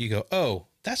you watch it, you go, oh,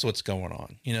 that's what's going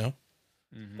on,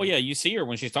 Mm-hmm. Well, yeah, you see her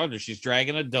when she's talking to her. She's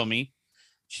dragging a dummy.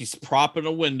 She's propping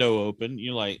a window open.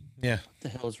 You're like, yeah, what the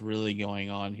hell is really going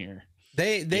on here?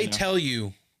 They tell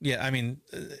you, yeah. I mean,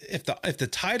 if the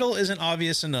title isn't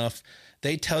obvious enough,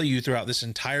 they tell you throughout this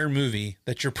entire movie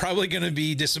that you're probably going to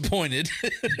be disappointed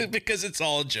because it's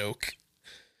all a joke.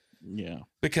 Yeah,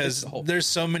 because there's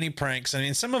so many pranks. I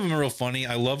mean, some of them are real funny.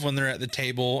 I love when they're at the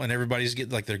table and everybody's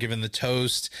they're given the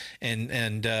toast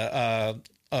and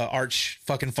Arch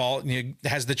fucking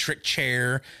has the trick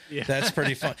chair. Yeah. That's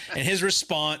pretty fun. And his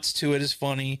response to it is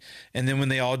funny. And then when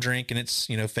they all drink and it's,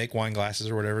 fake wine glasses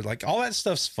or whatever, like all that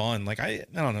stuff's fun. Like, I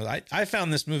don't know. I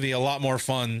found this movie a lot more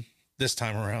fun this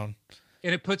time around.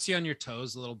 And it puts you on your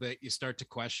toes a little bit. You start to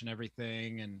question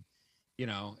everything and,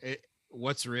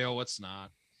 what's real, what's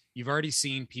not. You've already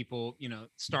seen people,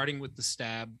 starting with the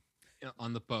stab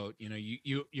on the boat,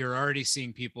 you're already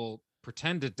seeing people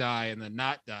pretend to die and then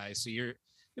not die. So you're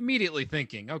immediately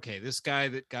thinking, okay, this guy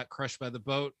that got crushed by the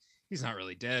boat, he's not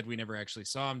really dead. We never actually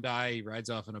saw him die. He rides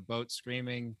off in a boat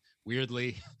screaming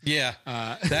weirdly. Yeah.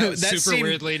 That super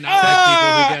weirdly, not like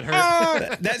people who get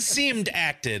hurt. That seemed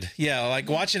acted. Yeah. Like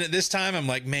watching it this time, I'm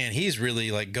like, man, he's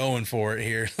really like going for it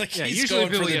here. Like, yeah, usually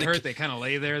people get hurt, they kind of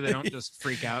lay there. They don't just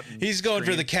freak out. He's going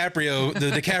for the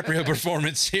DiCaprio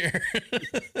performance here.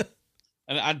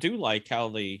 And I do like how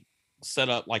they set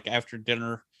up, like after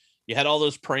dinner, you had all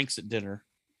those pranks at dinner.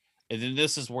 And then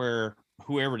this is where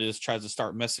whoever it is tries to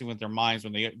start messing with their minds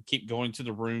when they keep going to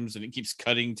the rooms and it keeps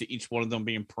cutting to each one of them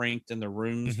being pranked in their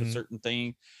rooms with certain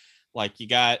thing. Like you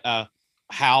got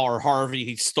Hal or Harvey,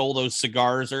 he stole those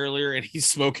cigars earlier and he's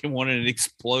smoking one and it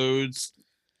explodes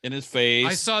in his face.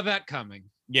 I saw that coming.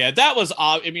 Yeah, that was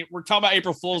odd. I mean, we're talking about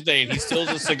April Fool's Day and he steals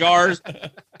the cigars.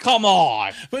 Come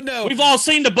on. But no. We've all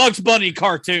seen the Bugs Bunny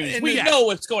cartoons. We know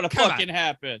what's going to fucking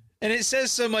happen. And it says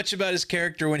so much about his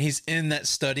character when he's in that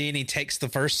study and he takes the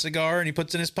first cigar and he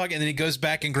puts it in his pocket and then he goes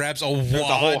back and grabs a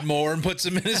wad more and puts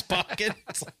them in his pocket.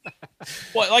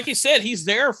 Well, like you said, he's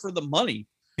there for the money.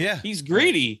 Yeah. He's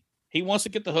greedy. He wants to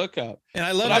get the hookup. And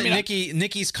I love that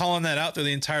Nikki's calling that out through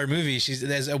the entire movie.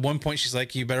 At one point she's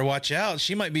like, "You better watch out.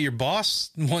 She might be your boss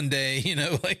one day." You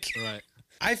know, like. Right.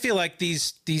 I feel like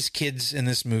these kids in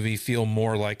this movie feel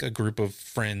more like a group of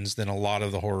friends than a lot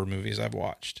of the horror movies I've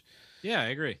watched. Yeah, I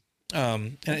agree.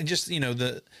 And it just, you know,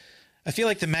 I feel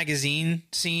like the magazine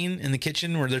scene in the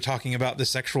kitchen where they're talking about the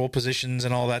sexual positions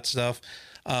and all that stuff.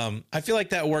 I feel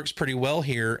like that works pretty well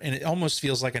here, and it almost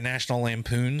feels like a National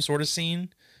Lampoon sort of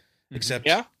scene, except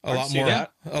a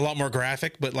lot more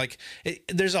graphic. But like,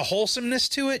 there's a wholesomeness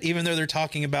to it, even though they're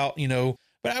talking about, you know.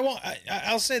 But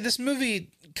I'll say this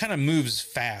movie kind of moves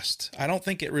fast. I don't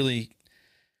think it really.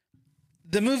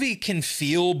 The movie can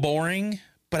feel boring,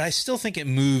 but I still think it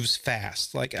moves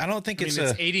fast. Like, I don't think it's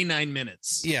 89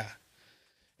 minutes. Yeah.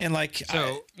 And like,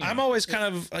 so, I'm always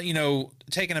kind of, you know,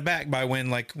 taken aback by when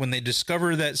they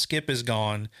discover that Skip is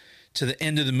gone to the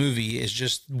end of the movie is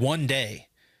just one day,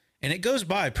 and it goes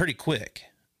by pretty quick.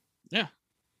 Yeah.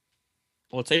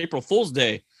 Well, it's April Fool's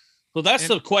Day. So that's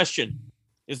the question.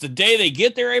 Is the day they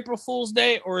get there April Fool's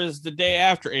Day, or is the day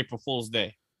after April Fool's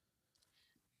Day?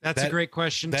 That's a great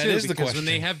question, too, because when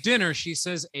they have dinner, she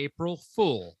says April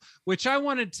Fool, which I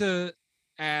wanted to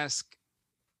ask.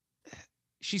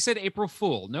 She said April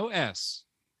Fool, no S.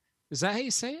 Is that how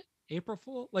you say it? April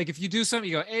Fool? Like if you do something,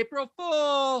 you go, April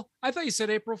Fool. I thought you said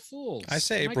April Fools. I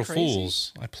say April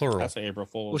Fools. I plural. I say April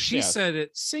Fools. Well, she said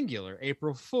it singular,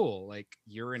 April Fool. Like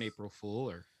you're an April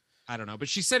Fool, or I don't know. But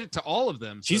she said it to all of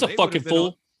them. She's a fucking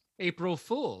fool. April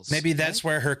Fools. Maybe that's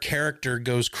where her character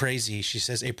goes crazy. She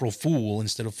says April Fool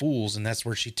instead of Fools, and that's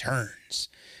where she turns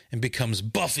and becomes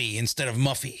Buffy instead of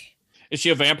Muffy. Is she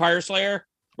a vampire slayer?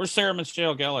 Where's Sarah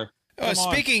Michelle Gellar?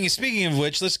 Speaking of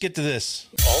which, let's get to this.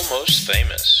 Almost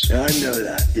Famous. I know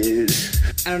that, dude.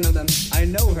 I don't know them. I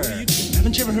know her.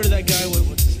 Haven't you ever heard of that guy?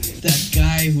 What's his name? That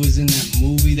guy who was in that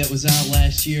movie that was out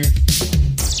last year.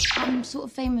 I'm sort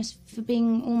of famous for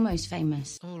being almost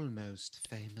famous. Almost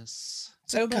famous.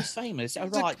 Almost famous. Oh,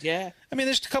 right, yeah. I mean,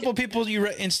 there's a couple of people you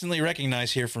instantly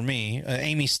recognize here for me.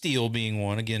 Amy Steele being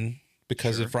one, again,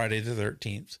 because of Friday the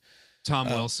 13th. Tom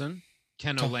Wilson.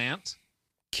 Ken Olant.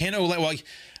 Well,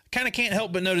 kind of can't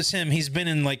help but notice him. He's been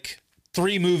in like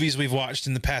 3 movies we've watched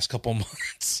in the past couple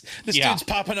months. This dude's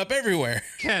popping up everywhere.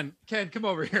 Ken, come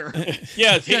over here.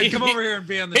 Yeah, Ken, come over here and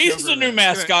be on the He's the new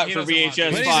mascot for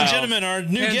VHS. Ladies and gentlemen, our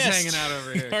new Ken's guest. hanging out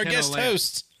over here. Our Ken guest Olant.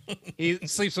 host. He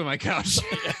sleeps on my couch.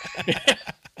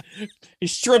 He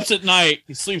strips at night.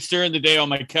 He sleeps during the day on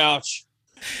my couch.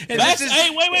 Hey, wait.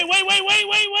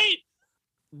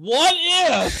 What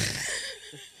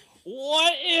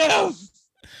if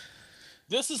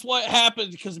this is what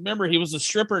happened? Because remember, he was a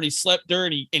stripper and he slept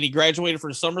during and he graduated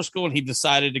from summer school and he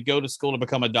decided to go to school to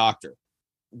become a doctor.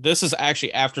 This is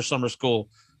actually after summer school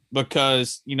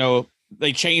because, you know,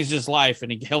 they changed his life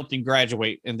and he helped him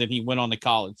graduate and then he went on to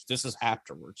college. This is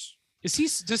afterwards.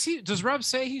 Does Rob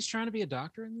say he's trying to be a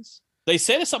doctor in this? They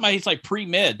said it's something he's like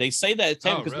pre-med. They say that at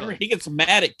 10 because remember he gets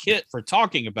mad at Kit for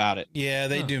talking about it. Yeah,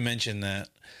 they do mention that.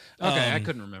 Okay, I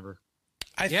couldn't remember.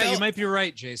 You might be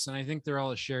right, Jason. I think they're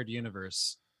all a shared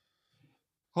universe.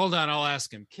 Hold on, I'll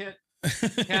ask him. Ken.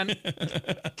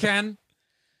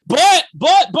 But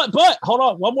hold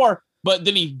on, one more. But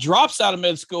then he drops out of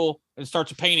med school and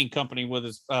starts a painting company with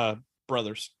his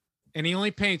brothers. And he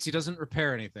only paints. He doesn't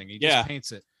repair anything. He just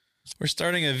paints it. We're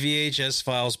starting a VHS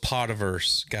Files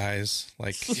podiverse, guys.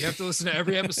 Like you have to listen to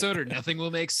every episode or nothing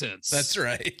will make sense. That's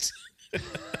right.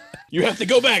 You have to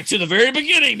go back to the very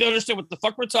beginning to understand what the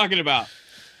fuck we're talking about.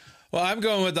 Well, I'm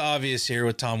going with the obvious here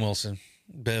with Tom Wilson.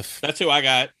 Biff. That's who I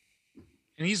got.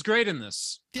 And he's great in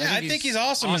this. Yeah, I think he's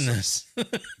awesome in this.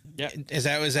 Yeah. Is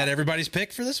that everybody's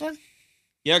pick for this one?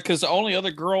 Yeah, because the only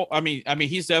other girl, I mean,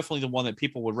 he's definitely the one that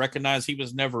people would recognize. He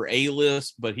was never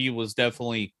A-list, but he was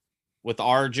definitely with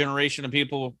our generation of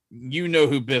people, you know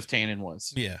who Biff Tannen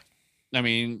was. Yeah. I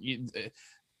mean,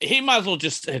 he might as well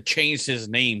just have changed his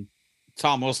name,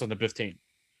 Tom Wilson, to Biff Tannen,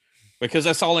 because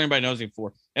that's all anybody knows him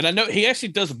for. And I know he actually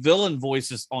does villain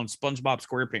voices on SpongeBob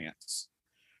SquarePants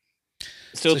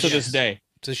still to this day.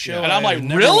 It's a show. And I'm like,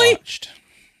 really?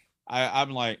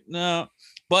 I'm like, no.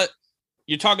 But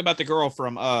you talk about the girl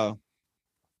from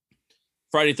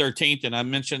Friday 13th, and I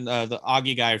mentioned the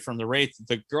Augie guy from The Wraith.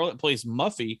 The girl that plays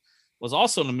Muffy was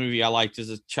also in a movie I liked as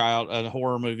a child, a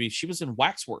horror movie. She was in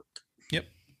Waxwork. Yep.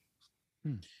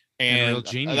 And Real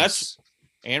Genius.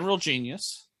 And Real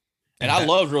Genius. And I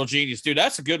love Real Genius, dude.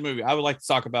 That's a good movie. I would like to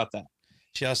talk about that.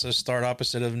 She also starred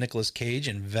opposite of Nicolas Cage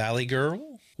in Valley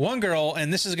Girl. One girl,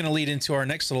 and this is going to lead into our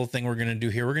next little thing we're going to do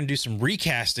here. We're going to do some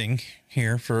recasting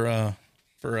here for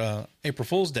April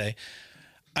Fool's Day.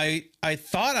 I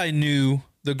thought I knew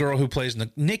the girl who plays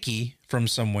Nikki from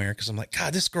somewhere because I'm like,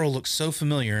 God, this girl looks so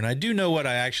familiar. And I do know what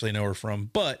I actually know her from,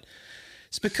 but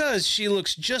it's because she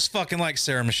looks just fucking like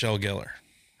Sarah Michelle Gellar.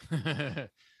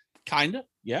 Kind of.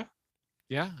 Yeah.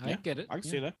 Yeah, I get it. I can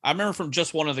see that. I remember from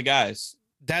Just One of the Guys.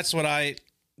 That's what I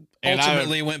And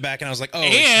ultimately went back and I was like, oh,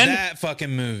 it's that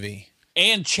fucking movie.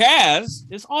 And Chaz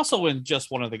is also in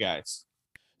Just One of the Guys.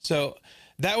 So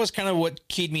that was kind of what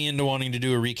keyed me into wanting to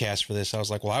do a recast for this. I was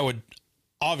like, well, I would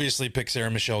obviously pick Sarah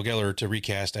Michelle Gellar to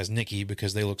recast as Nikki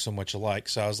because they look so much alike.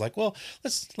 So I was like, well,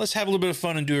 let's have a little bit of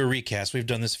fun and do a recast. We've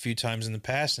done this a few times in the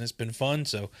past and it's been fun.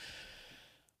 So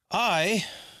I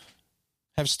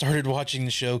have started watching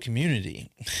the show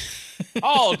Community.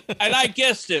 Oh, and I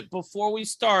guessed it before we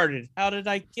started. How did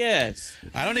I guess?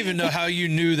 I don't even know how you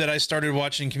knew that I started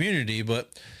watching Community,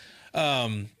 but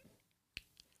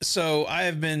so I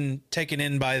have been taken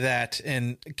in by that,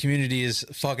 and Community is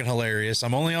fucking hilarious.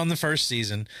 I'm only on the first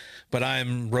season, but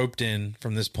I'm roped in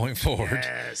from this point forward.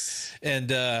 Yes.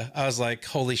 And I was like,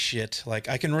 holy shit. Like,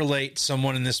 I can relate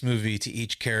someone in this movie to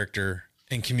each character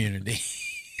in Community.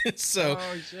 So,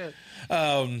 oh, shit.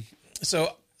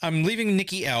 So I'm leaving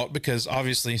Nikki out because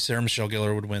obviously Sarah Michelle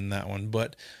Gellar would win that one.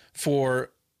 But for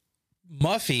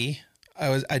Muffy,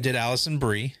 I did Alison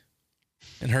Brie,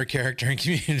 and her character in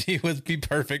Community would be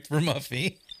perfect for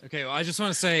Muffy. Okay, well, I just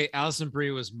want to say Alison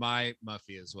Brie was my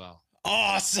Muffy as well.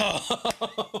 Awesome.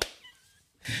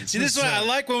 See, this is what I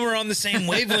like when we're on the same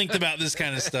wavelength about this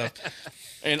kind of stuff.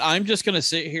 And I'm just going to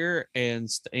sit here and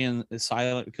stand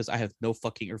silent because I have no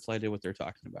fucking idea what they're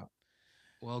talking about.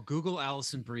 Well, Google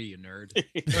Alison Brie, you nerd.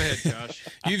 Go ahead, Josh.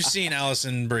 You've seen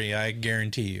Alison Brie, I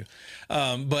guarantee you.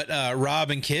 But Rob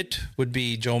and Kit would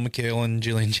be Joel McHale and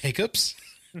Jillian Jacobs.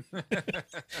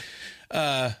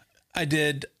 I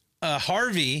did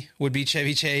Harvey would be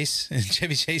Chevy Chase and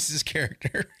Chevy Chase's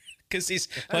character because he's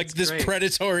like this great.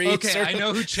 predatory. Okay, I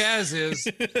know who Chaz is.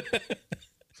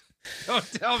 Don't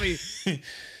tell me.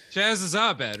 Chaz is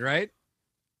Abed, right?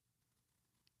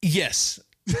 Yes.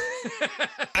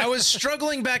 I was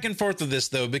struggling back and forth with this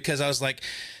though because I was like,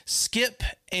 Skip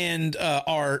and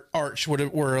Arch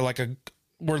were like the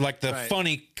right.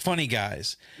 funny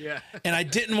guys. Yeah. And I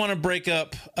didn't want to break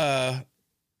up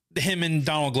him and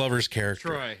Donald Glover's character.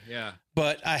 Troy, yeah.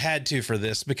 But I had to for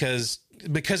this because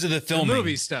of the filming. The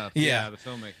movie stuff. Yeah, the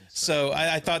filmmaking stuff. So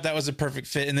I thought that was a perfect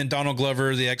fit. And then Donald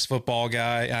Glover, the ex-football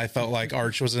guy, I felt like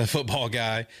Arch was a football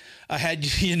guy. I had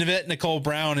Yvette Nicole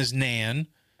Brown as Nan.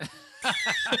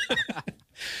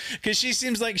 Because she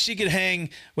seems like she could hang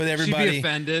with everybody. She'd be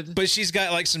offended. But she's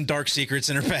got like some dark secrets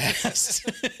in her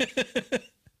past.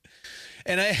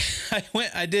 And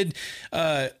I did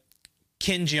Ken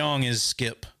Jeong as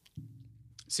Skip.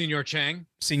 Senor Chang.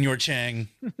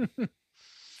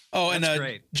 Oh, and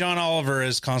great. John Oliver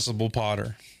as Constable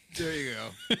Potter. There you go.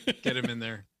 Get him in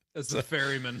there. That's the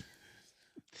ferryman.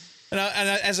 And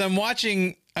as I'm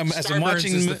watching,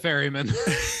 the ferryman.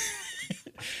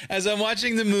 As I'm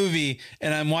watching the movie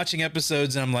and I'm watching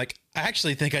episodes, and I'm like, I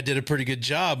actually think I did a pretty good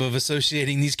job of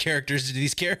associating these characters to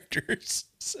these characters.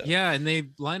 So. Yeah, and they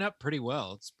line up pretty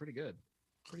well. It's pretty good,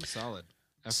 pretty solid.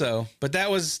 So, but that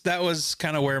was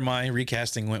kind of where my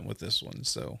recasting went with this one.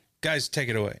 So, guys, take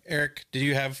it away. Eric, did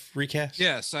you have recast?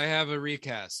 Yes, I have a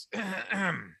recast.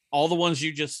 All the ones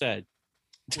you just said.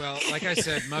 Well, like I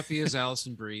said, Muffy is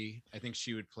Alison Brie. I think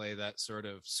she would play that sort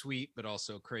of sweet but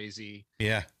also crazy.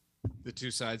 Yeah. The two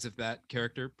sides of that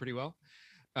character pretty well.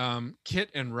 Kit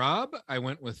and Rob, I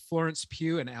went with Florence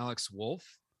Pugh and Alex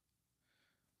Wolff.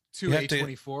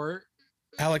 A24.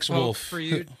 Alex Wolff. For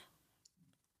you.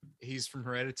 He's from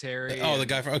Hereditary. Oh, the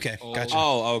guy from, okay. Gotcha.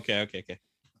 Oh, okay.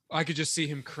 I could just see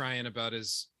him crying about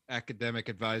his academic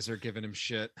advisor giving him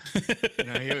shit.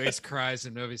 He always cries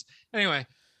in movies. Anyway,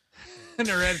 in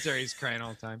Hereditary, he's crying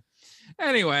all the time.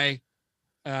 Anyway,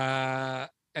 and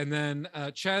then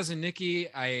Chaz and Nikki,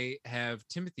 I have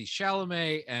Timothy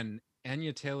Chalamet and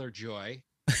Anya Taylor-Joy.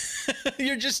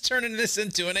 You're just turning this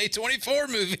into an A24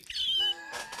 movie.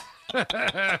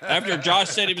 After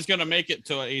Josh said he was going to make it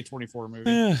to an A24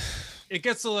 movie. It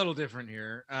gets a little different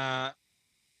here.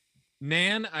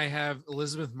 Nan, I have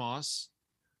Elizabeth Moss.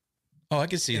 Oh, I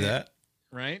can see that.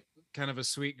 Right? Kind of a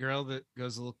sweet girl that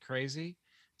goes a little crazy.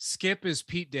 Skip is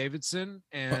Pete Davidson,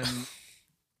 and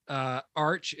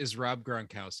Arch is Rob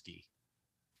Gronkowski.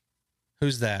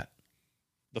 Who's that?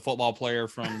 The football player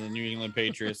from the New England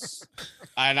Patriots.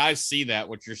 And I see that,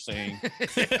 what you're saying. I'm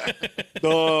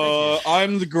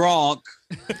the Gronk.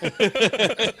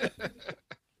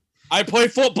 I play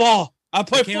football. I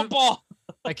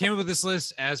came up with this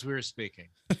list as we were speaking.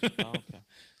 Okay.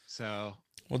 So,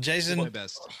 well, Jason, my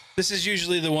best. This is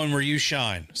usually the one where you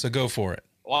shine, so go for it.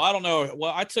 Well, I don't know.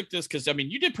 Well, I took this because I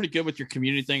mean, you did pretty good with your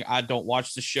Community thing. I don't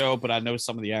watch the show, but I know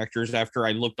some of the actors after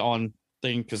I looked on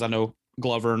thing because I know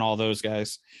Glover and all those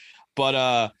guys.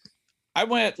 But I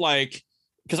went like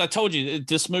because I told you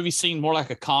this movie seemed more like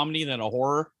a comedy than a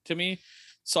horror to me.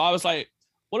 So I was like,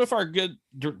 what if our good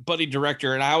buddy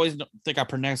director, and I always think I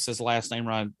pronounced his last name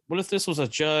right, what if this was a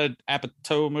Judd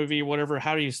Apatow movie, whatever?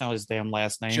 How do you spell his damn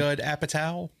last name? Judd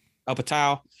Apatow.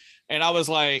 Apatow. And I was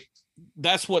like,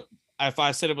 that's what, if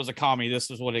I said it was a comedy, this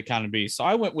is what it kind of be. So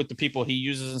I went with the people he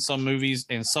uses in some movies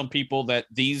and some people that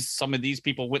some of these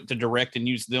people went to direct and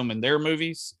use them in their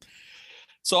movies.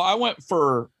 So I went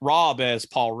for Rob as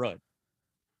Paul Rudd.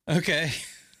 Okay.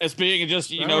 As being just,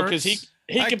 because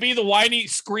he could be the whiny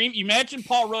scream. Imagine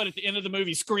Paul Rudd at the end of the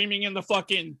movie screaming in the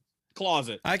fucking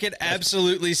closet. I could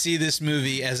absolutely see this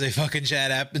movie as a fucking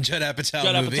Judd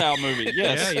Apatow movie.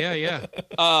 Yes.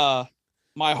 Yeah.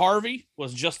 My Harvey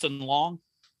was Justin Long.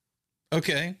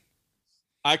 Okay.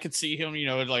 I could see him, he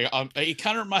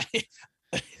kind of reminded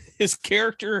his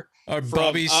character. Or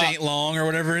Bobby St. Long or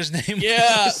whatever his name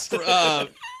was. Yeah.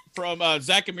 From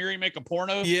Zach and Miri Make a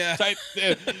Porno type.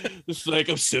 It's like,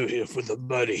 I'm still here for the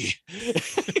money.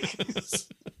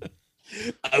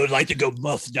 I would like to go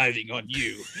muff diving on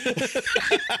you.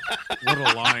 What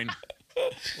a line.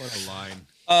 What a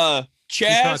line. Chaz.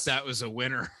 I thought that was a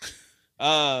winner.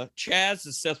 Chaz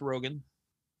is Seth Rogen.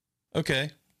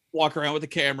 Okay. Walk around with the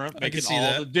camera,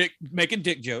 making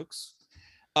dick jokes.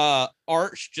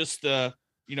 Arch, just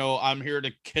I'm here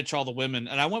to catch all the women.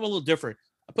 And I went a little different.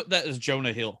 I put that as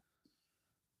Jonah Hill.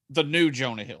 The new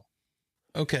Jonah Hill.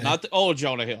 Okay. Not the old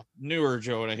Jonah Hill. Newer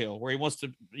Jonah Hill, where he wants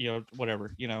to,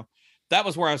 whatever, That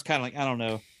was where I was kind of like, I don't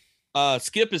know.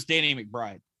 Skip is Danny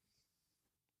McBride.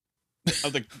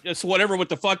 It's whatever with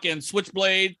the fucking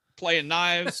switchblade playing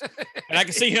knives. And I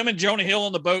can see him and Jonah Hill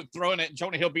on the boat throwing it.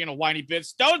 Jonah Hill being a whiny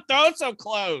bitch. Don't throw it so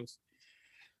close.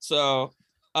 So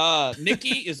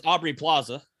Nikki is Aubrey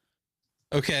Plaza.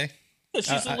 Okay.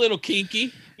 She's a little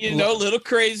kinky, a little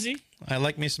crazy. I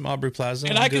like me some Aubrey Plaza.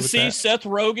 And I can see Seth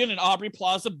Rogen and Aubrey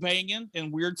Plaza banging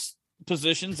in weird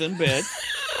positions in bed.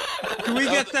 Can we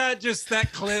get that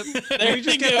clip? Can we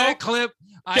just get that clip?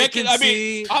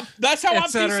 That's how I'm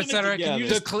cetera, piecing it together. Can you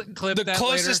just clip the that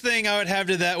closest later? thing I would have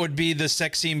to that would be the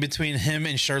sex scene between him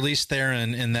and Charlize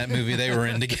Theron in that movie they were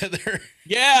in together.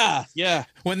 Yeah.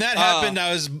 When that happened,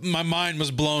 my mind was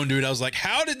blown, dude. I was like,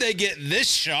 how did they get this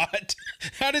shot?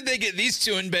 How did they get these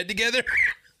two in bed together?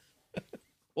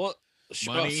 Well,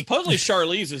 supposedly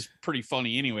Charlize is pretty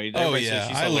funny anyway. Everybody says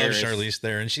she's hilarious. Love Charlize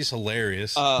Theron. She's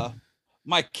hilarious.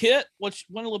 My kit, which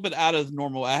went a little bit out of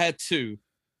normal. I had two,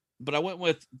 but I went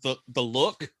with the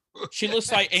look. She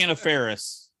looks like Anna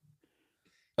Faris.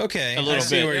 Okay, a little I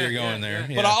see bit. where you're going there.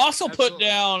 Yeah. But I also put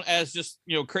down as just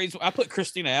crazy. I put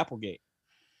Christina Applegate.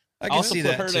 I can see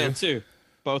that her down too.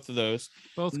 Both of those.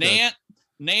 Both.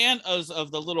 Nan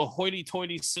of the little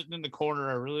hoity-toity sitting in the corner.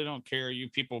 I really don't care. You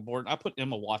people bored. I put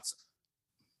Emma Watson.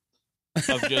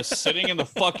 Of just sitting in the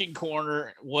fucking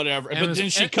corner, whatever. But then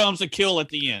she comes to kill at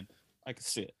the end. I can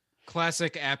see it.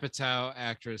 Classic Apatow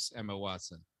actress Emma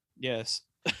Watson. Yes.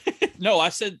 No, I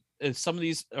said some of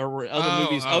these or other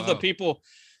movies of the people.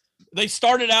 They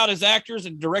started out as actors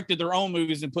and directed their own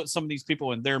movies and put some of these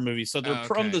people in their movies. So they're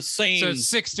from the same. So it's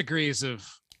 6 degrees of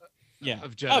Judd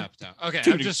Apatow. Okay,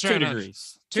 I'm just trying 2 to.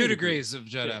 degrees. 2 degrees of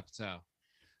Judd Apatow.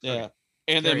 Yeah. Okay.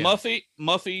 And then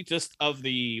Muffy, just of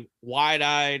the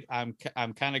wide-eyed, I'm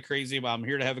kind of crazy, but I'm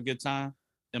here to have a good time.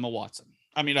 Emma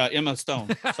Stone.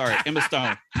 Sorry, Emma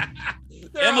Stone.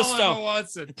 Emma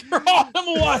Watson. They're all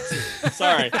Emma Watson.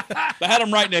 Sorry, I had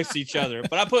them right next to each other,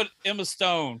 but I put Emma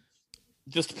Stone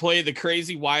just to play the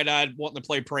crazy wide-eyed, wanting to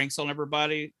play pranks on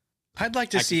everybody. I'd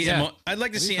like to see Emma. I'd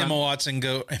like to see Emma Watson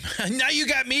go. Now you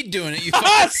got me doing it. You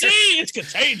see, it's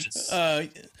contagious.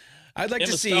 I'd like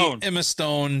to see Emma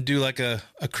Stone do like a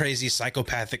crazy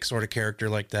psychopathic sort of character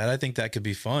like that. I think that could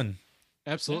be fun.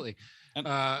 Absolutely.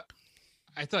 I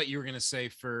thought you were going to say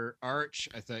for Arch,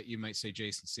 I thought you might say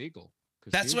Jason Segel.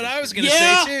 That's what I was going to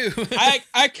say too.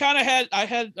 I kind of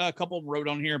had a couple wrote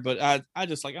on here, but I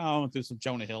just like, I want to do some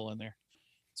Jonah Hill in there.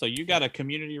 So you got a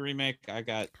Community remake. I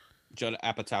got Judd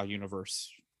Apatow universe.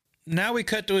 Now we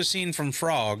cut to a scene from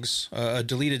Frogs, a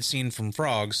deleted scene from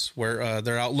Frogs, where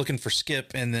they're out looking for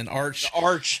Skip, and then Arch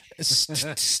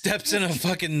steps in a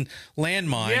fucking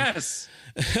landmine. Yes,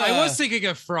 I was thinking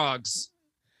of Frogs.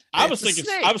 I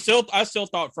still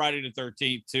thought Friday the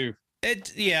 13th too.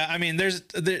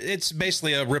 It's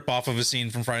basically a ripoff of a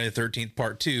scene from Friday the 13th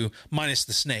Part 2, minus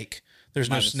the snake. There's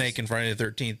no snake in Friday the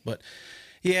 13th, but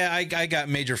yeah, I got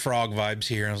Major Frog vibes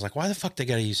here. I was like, why the fuck they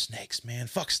gotta use snakes, man?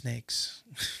 Fuck snakes.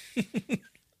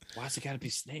 Why's it got to be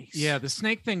snakes? Yeah, the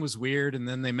snake thing was weird, and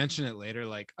then they mention it later,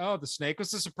 like, "Oh, the snake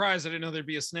was a surprise. I didn't know there'd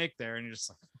be a snake there." And you're just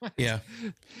like, what? Yeah,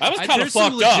 that was kind of there's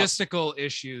some fucked up. logistical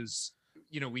issues.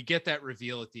 We get that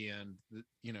reveal at the end.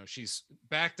 She's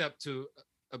backed up to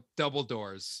double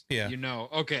doors. Yeah,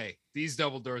 okay, these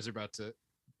double doors are about to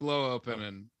blow open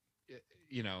and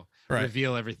right.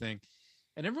 reveal everything,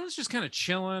 and everyone's just kind of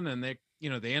chilling, and they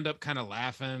end up kind of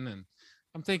laughing, and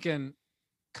I'm thinking,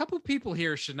 a couple people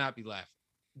here should not be laughing.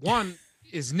 One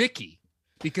is Nikki,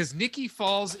 because Nikki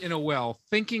falls in a well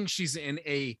thinking she's in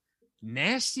a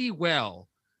nasty well,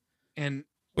 and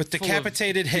with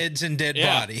decapitated heads and dead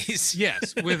bodies.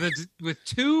 Yes, with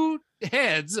two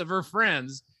heads of her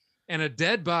friends and a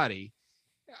dead body.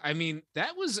 I mean,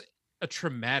 that was a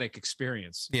traumatic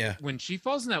experience. Yeah. When she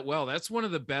falls in that well, that's one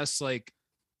of the best like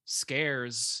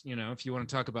scares, if you want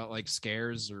to talk about like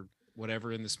scares or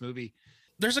whatever in this movie.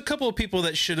 There's a couple of people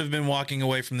that should have been walking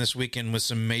away from this weekend with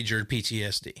some major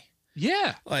PTSD.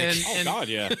 Yeah. Like, God,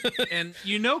 yeah. And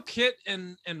Kit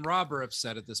and Rob are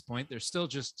upset at this point. They're still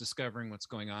just discovering what's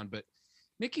going on. But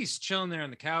Nikki's chilling there on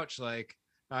the couch like,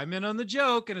 I'm in on the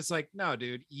joke. And it's like, no,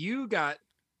 dude, you got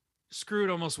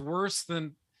screwed almost worse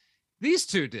than these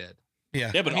two did. Yeah.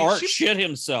 Yeah, but Art shit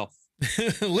himself.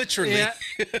 Literally. Yeah.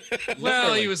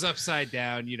 Well, he was upside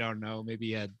down. You don't know. Maybe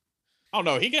he had... Oh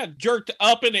no, he got jerked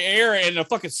up in the air and a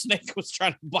fucking snake was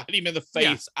trying to bite him in the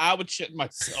face. Yeah. I would shit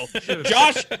myself.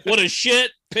 Josh would have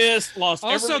shit, pissed, lost.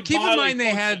 Also, keep in mind they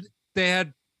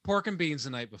had pork and beans the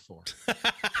night before.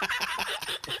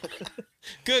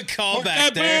 Good call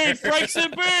back there. Franks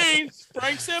and beans.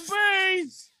 Franks and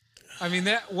beans. I mean,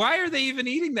 why are they even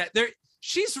eating that?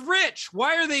 She's rich.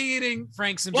 Why are they eating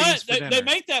Franks and beans for dinner? They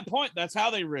make that point. That's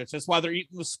how they're rich. That's why they're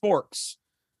eating with sporks.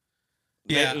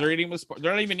 Yeah, they're eating with.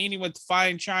 They're not even eating with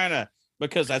fine china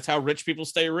because that's how rich people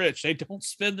stay rich. They don't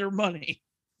spend their money.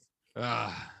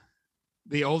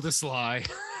 The oldest lie.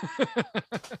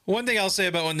 One thing I'll say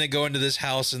about when they go into this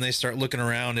house and they start looking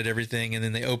around at everything, and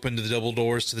then they open the double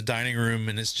doors to the dining room,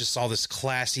 and it's just all this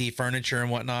classy furniture and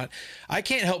whatnot. I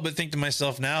can't help but think to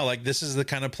myself now, like, this is the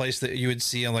kind of place that you would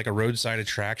see on like a roadside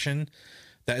attraction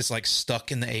that is like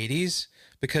stuck in the 80s.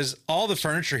 Because all the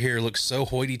furniture here looks so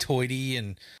hoity-toity,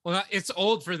 and well, it's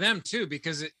old for them too.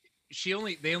 Because they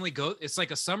only go. It's like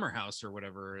a summer house or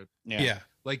whatever. Yeah.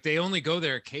 Like they only go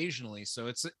there occasionally, so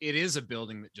it is a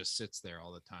building that just sits there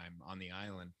all the time on the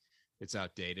island. It's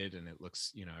outdated, and it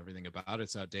looks, everything about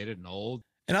it's outdated and old.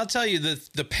 And I'll tell you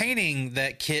the painting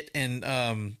that Kit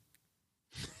and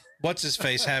what's his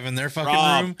face have in their fucking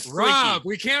room. Rob,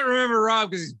 we can't remember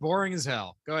Rob because he's boring as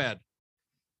hell. Go ahead.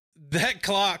 That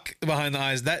clock behind the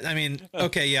eyes,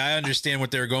 okay, yeah, I understand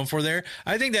what they were going for there.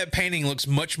 I think that painting looks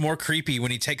much more creepy when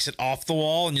he takes it off the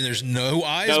wall and there's no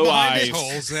eyes behind it.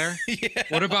 Holes there. Yeah.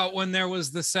 What about when there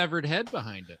was the severed head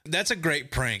behind it? That's a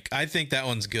great prank. I think that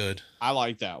one's good. I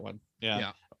like that one.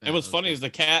 Yeah. And what's funny is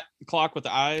the cat clock with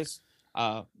the eyes.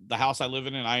 The house I live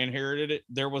in and I inherited it.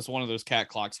 There was one of those cat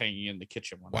clocks hanging in the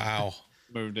kitchen when I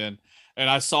moved in. And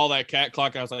I saw that cat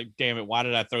clock. I was like, damn it, why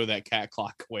did I throw that cat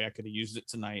clock away? I could have used it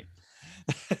tonight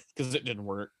because it didn't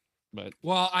work. But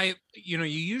you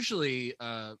usually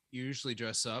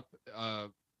dress up,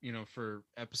 for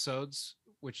episodes,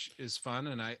 which is fun.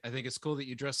 And I think it's cool that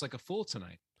you dress like a fool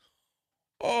tonight.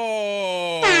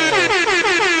 Oh,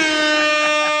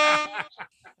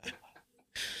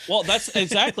 well, that's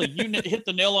exactly. You hit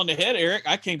the nail on the head, Eric.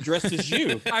 I came dressed as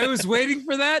you. I was waiting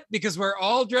for that because we're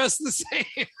all dressed the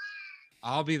same.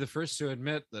 I'll be the first to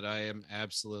admit that I am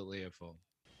absolutely a fool.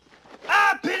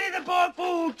 I pity the poor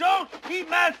fool. Don't eat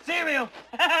my cereal.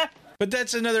 But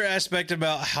that's another aspect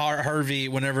about Harvey.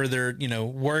 Whenever they're,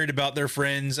 worried about their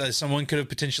friends, someone could have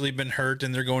potentially been hurt,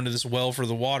 and they're going to this well for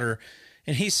the water,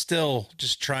 and he's still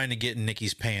just trying to get in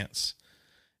Nikki's pants.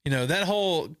 That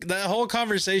whole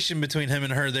conversation between him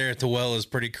and her there at the well is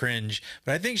pretty cringe,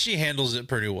 but I think she handles it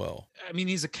pretty well. I mean,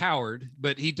 he's a coward,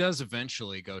 but he does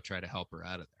eventually go try to help her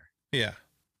out of there. Yeah.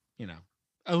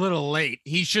 A little late.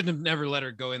 He shouldn't have never let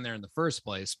her go in there in the first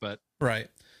place, but right.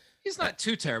 He's not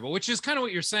too terrible, which is kind of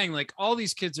what you're saying. Like, all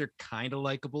these kids are kind of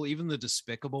likable, even the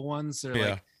despicable ones.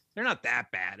 They're they're not that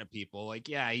bad at people. Like,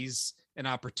 yeah, he's an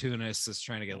opportunist that's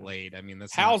trying to get laid. I mean,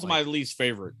 that's Hal's my least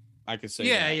favorite. I could say.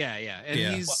 Yeah.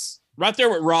 And he's right there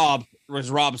with Rob.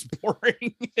 Rob's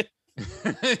boring.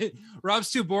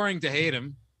 Rob's too boring to hate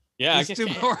him. Yeah, it's too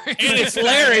boring. And it's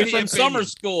Larry from summer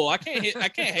school. I can't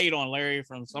hate on Larry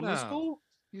from summer school.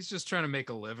 He's just trying to make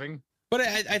a living. But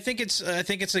I think it's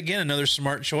again another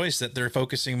smart choice that they're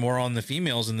focusing more on the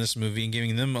females in this movie and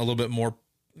giving them a little bit more,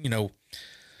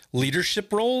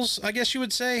 leadership roles, I guess you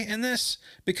would say, in this,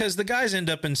 because the guys end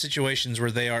up in situations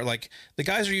where they are like, the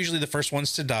guys are usually the first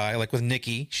ones to die. Like with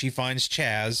Nikki, she finds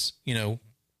Chaz, you know,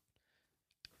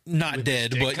 not With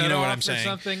dead, his dick but you cut know what off I'm or saying.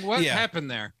 something. What Yeah.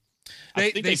 happened there?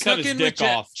 I think they cut snuck his in dick with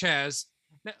off. Chaz.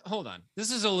 Now, hold on.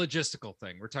 This is a logistical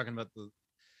thing. We're talking about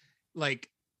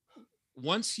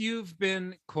once you've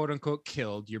been quote unquote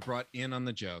killed, you're brought in on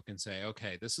the joke and say,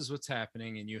 okay, this is what's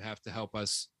happening, and you have to help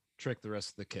us trick the rest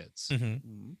of the kids.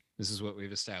 Mm-hmm. This is what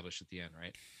we've established at the end,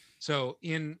 right? So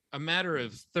in a matter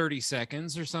of 30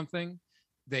 seconds or something,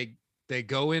 they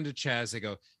go into Chaz. They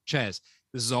go, Chaz,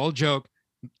 this is all a joke.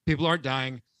 People aren't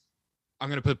dying. I'm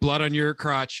going to put blood on your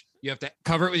crotch. You have to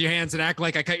cover it with your hands and act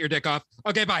like I cut your dick off.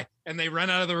 Okay, bye. And they run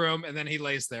out of the room, and then he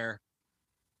lays there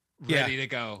ready to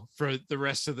go for the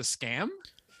rest of the scam.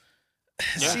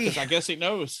 Yeah, because I guess he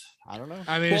knows. I don't know.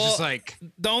 I mean, it's just like,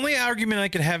 the only argument I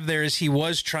could have there is he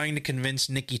was trying to convince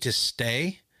Nikki to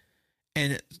stay,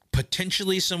 and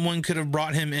potentially someone could have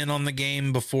brought him in on the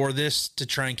game before this to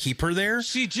try and keep her there.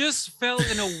 she just fell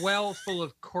in a well full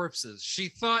of corpses. She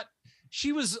thought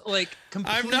she was like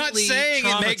completely I'm not saying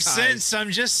it makes traumatized. sense. I'm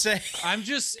just saying.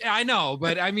 I know,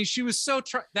 but I mean, she was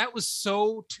that was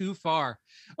so too far.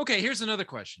 Okay, here's another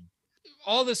question.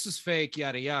 All this was fake,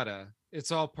 yada, yada. It's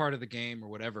all part of the game or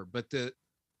whatever. But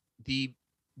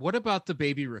what about the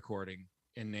baby recording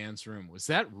in Nan's room? Was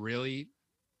that really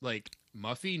like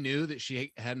Muffy knew that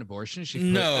she had an abortion? She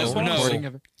recording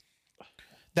of it?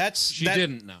 She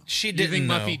didn't know. She You think didn't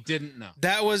know. Muffy didn't know?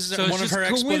 That was So it's one of just her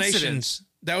coincidence. explanations.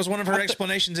 That was one of her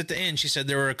explanations at the end. She said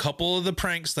there were a couple of the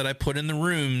pranks that I put in the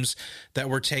rooms that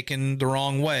were taken the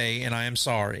wrong way, and I am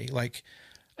sorry. Like,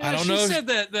 I don't know. She said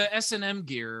that the S&M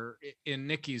gear in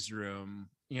Nikki's room,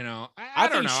 you know, I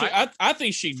don't know. I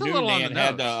think she It's a knew little on Nan the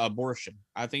had nose. the abortion.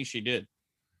 I think she did.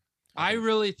 I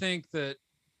really think that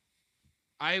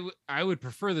I would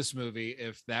prefer this movie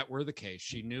if that were the case.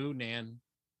 She knew Nan.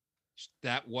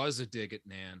 That was a dig at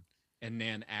Nan, and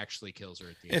Nan actually kills her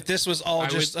at the end. If this was all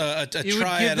just a it would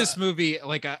try give at this movie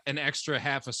like an extra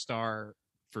half a star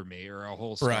for me, or a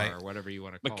whole star, Right. or whatever you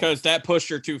want to call Because it. that pushed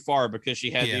her too far because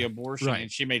she had the Yeah. abortion Right.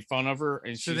 and she made fun of her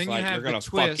and So she's then you like, have you're the gonna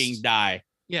twist. fucking die.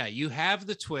 Yeah, you have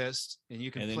the twist, and you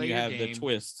can And then play you your have game, the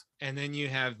twist. and then you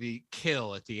have the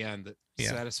kill at the end that Yeah.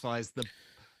 satisfies the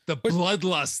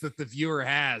bloodlust that the viewer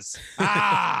has.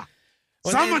 Ah,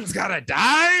 Well, someone's gotta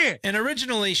die. And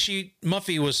originally,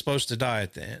 Muffy was supposed to die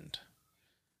at the end.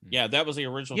 Yeah, that was the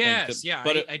original Yes, thing. yeah,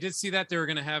 But I did see that they were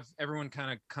gonna have everyone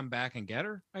kind of come back and get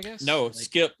her. I guess no, Like,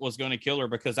 Skip was going to kill her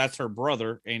because that's her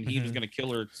brother, and he was Mhm. going to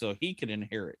kill her so he could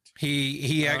inherit.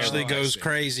 He actually I goes see.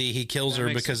 crazy. He kills That her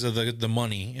makes because of the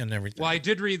money and everything. Well, I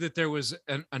did read that there was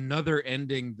another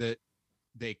ending that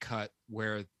they cut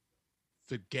where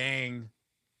the gang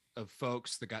of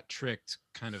folks that got tricked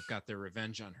kind of got their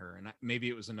revenge on her, and maybe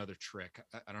it was another trick.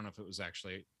 I don't know if it was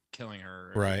actually killing her, or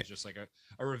if it Right. was just like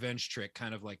a revenge trick,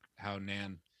 kind of like how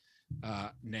Nan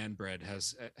bread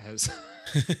has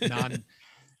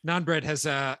non bread has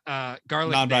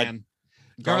garlic Non-bread. Nan.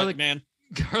 Garlic man.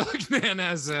 Garlic Nan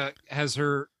has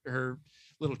her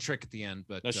little trick at the end,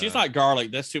 but No, she's not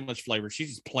garlic. That's too much flavor. She's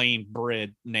just plain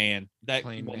bread Nan. That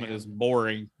Plain woman Nan. is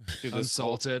boring. To this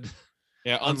unsalted,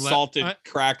 Yeah, unsalted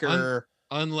cracker.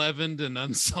 unleavened, and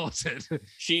unsalted.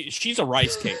 She's a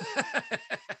rice cake.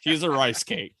 She's a rice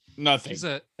cake. Nothing.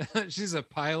 She's a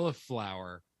pile of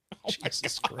flour.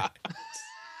 Jesus Christ.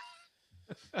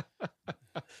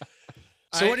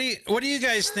 So what do you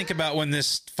guys think about when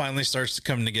this finally starts to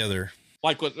come together?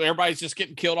 Like what everybody's just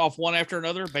getting killed off one after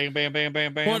another. Bam, bam, bam,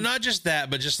 bam, bam. Well, not just that,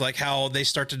 but just like how they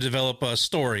start to develop a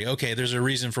story. Okay, there's a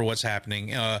reason for what's happening.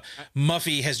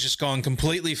 Muffy has just gone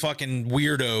completely fucking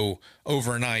weirdo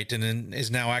overnight and then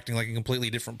is now acting like a completely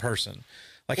different person.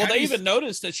 Like, Well, how they do you even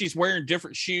noticed that she's wearing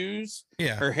different shoes.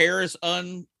 Yeah. Her hair is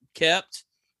unkept,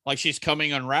 like she's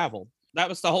coming unraveled. That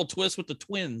was the whole twist with the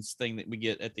twins thing that we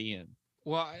get at the end.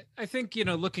 Well, I think,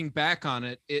 looking back on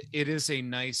it, it is a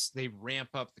nice, they ramp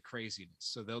up the craziness.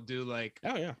 So they'll do like,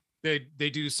 Oh yeah. they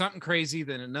do something crazy,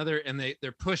 then another, and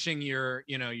they're pushing your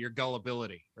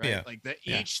gullibility, right? Yeah. Like that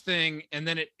Yeah. each thing, and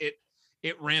then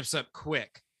it ramps up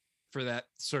quick for that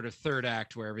sort of third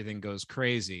act where everything goes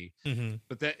crazy. Mm-hmm.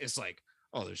 But that it's like,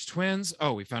 oh, there's twins.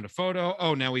 Oh, we found a photo.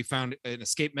 Oh, now we found an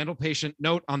escaped mental patient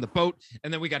note on the boat,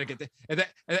 and then we got to get the and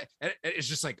it's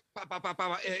just like bah, bah, bah, bah,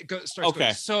 bah, it starts Okay.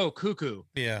 going so cuckoo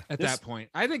Yeah. at This- that point.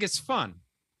 I think it's fun.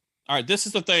 All right, this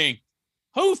is the thing.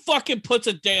 Who fucking puts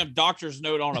a damn doctor's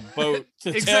note on a boat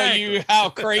to tell Exactly. you how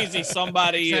crazy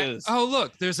somebody is? Oh,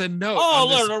 look, there's a note. Oh, on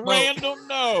this look, a boat random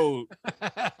note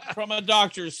from a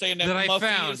doctor saying that, that I Muffy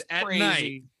found is at crazy.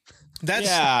 night.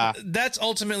 That's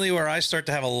ultimately where I start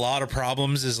to have a lot of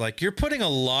problems, is like, you're putting a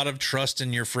lot of trust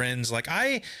in your friends. Like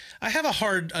I have a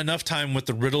hard enough time with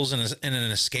the riddles in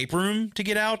an escape room to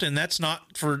get out. And that's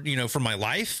not for, for my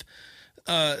life.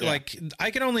 Like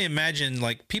I can only imagine,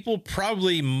 like, people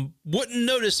probably wouldn't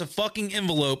notice a fucking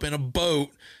envelope in a boat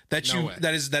that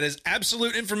that is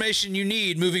absolute information you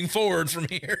need moving forward from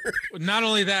here. Not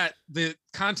only that, the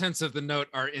contents of the note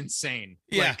are insane.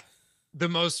 Yeah. Like, the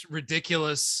most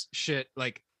ridiculous shit.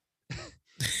 Like,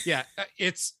 yeah,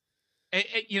 it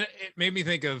made me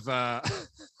think of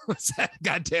what's that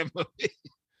goddamn movie?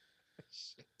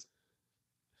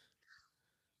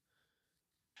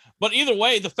 But either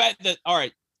way, the fact that, all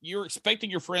right, you're expecting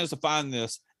your friends to find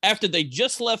this after they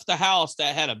just left the house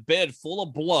that had a bed full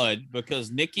of blood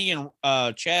because Nikki and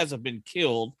Chaz have been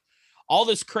killed. All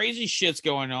this crazy shit's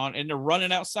going on, and they're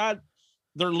running outside.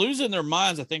 They're losing their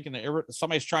minds. I think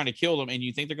somebody's trying to kill them, and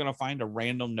you think they're going to find a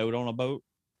random note on a boat.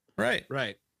 Right.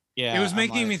 Yeah. It was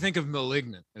making me think of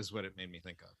Malignant, is what it made me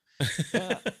think of.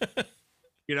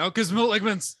 Because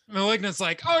Malignant's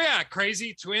like, oh yeah,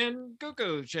 crazy twin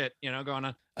cuckoo shit, going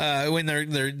on. When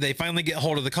they finally get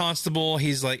hold of the constable,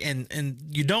 he's like, and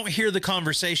you don't hear the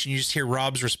conversation, you just hear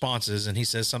Rob's responses, and he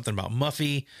says something about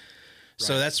Muffy. Right.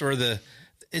 So that's where the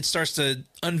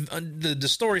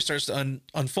story starts to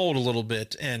unfold a little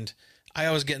bit, and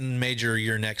I was getting major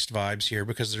You're Next vibes here,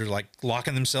 because they're like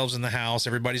locking themselves in the house.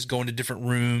 Everybody's going to different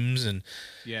rooms, and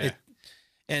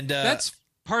that's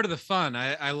part of the fun.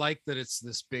 I like that it's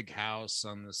this big house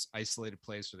on this isolated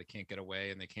place where they can't get away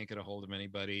and they can't get a hold of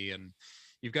anybody, and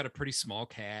you've got a pretty small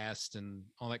cast and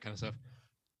all that kind of stuff.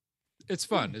 It's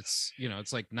fun. It's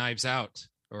it's like Knives Out,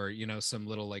 or some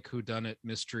little like whodunit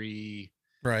mystery,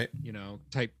 right?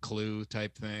 Type Clue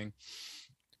type thing.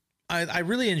 I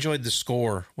really enjoyed the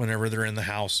score whenever they're in the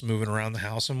house, moving around the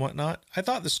house and whatnot. I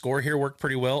thought the score here worked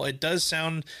pretty well. It does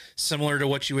sound similar to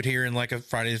what you would hear in like a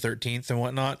Friday the 13th and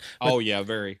whatnot. Oh yeah,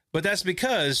 very. But that's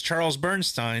because Charles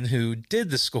Bernstein, who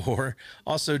did the score,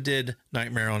 also did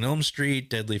Nightmare on Elm Street,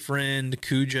 Deadly Friend,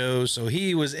 Cujo. So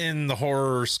he was in the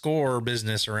horror score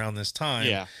business around this time.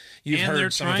 Yeah. And they're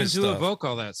trying to evoke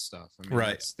all that stuff. I mean,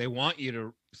 right. They want you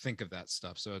to think of that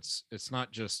stuff. So it's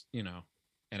not just,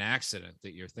 an accident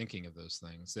that you're thinking of those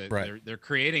things. That they're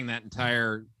creating that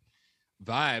entire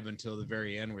vibe until the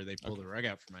very end, where they pull the rug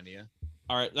out from under you.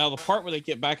 All right, now the part where they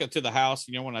get back up to the house,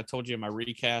 when I told you in my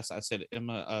recast, I said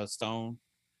Emma Stone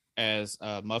as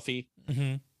Muffy.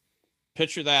 Mm-hmm.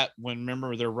 Picture that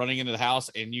remember they're running into the house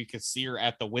and you can see her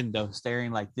at the window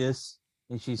staring like this,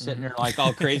 and she's sitting there like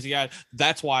all crazy eyed.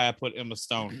 That's why I put Emma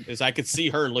Stone, is I could see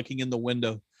her looking in the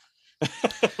window.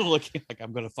 Looking like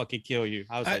I'm gonna fucking kill you.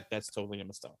 I was like, that's totally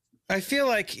Emma Stone. I feel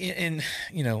like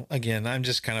again, I'm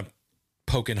just kind of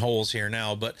poking holes here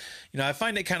now, but I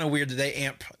find it kind of weird that they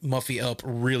amp Muffy up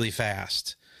really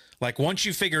fast. Like, once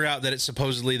you figure out that it's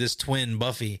supposedly this twin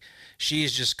Buffy, she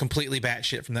is just completely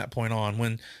batshit from that point on.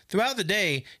 When throughout the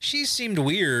day she seemed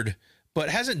weird, but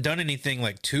hasn't done anything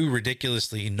like too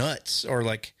ridiculously nuts, or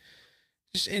like,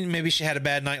 and maybe she had a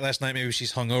bad night last night. Maybe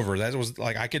she's hungover. That was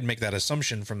like, I could make that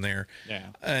assumption from there.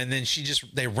 Yeah. And then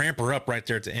they ramp her up right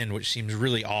there at the end, which seems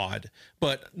really odd,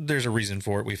 but there's a reason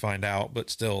for it. We find out, but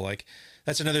still, like,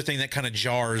 that's another thing that kind of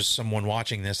jars someone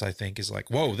watching this, I think, is like,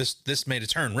 whoa, this made a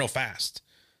turn real fast.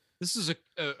 This is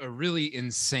a really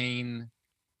insane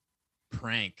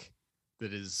prank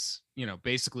that is,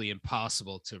 basically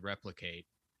impossible to replicate.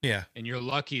 Yeah. And you're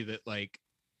lucky that, like,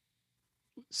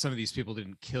 some of these people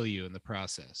didn't kill you in the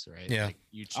process, right? Yeah. Like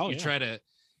you try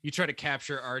to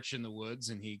capture Arch in the woods,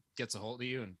 and he gets a hold of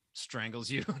you and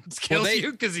strangles you and kills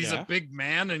you because he's a big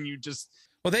man, and you just.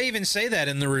 Well, they even say that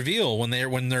in the reveal when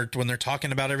they're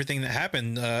talking about everything that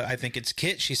happened. I think it's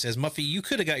Kit. She says, "Muffy, you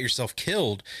could have got yourself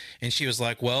killed," and she was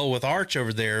like, "Well, with Arch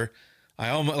over there,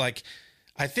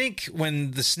 I think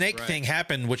when the snake thing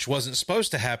happened, which wasn't supposed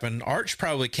to happen, Arch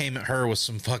probably came at her with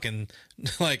some fucking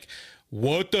like,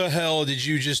 what the hell did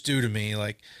you just do to me?"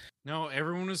 Like, no,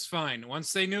 everyone was fine.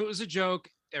 Once they knew it was a joke,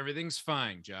 everything's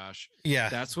fine, Josh. Yeah.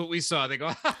 That's what we saw. They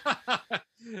go,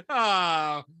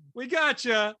 oh, we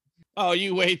gotcha. Oh,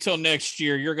 you wait till next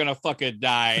year. You're going to fucking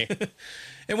die.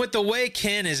 And with the way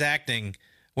Ken is acting,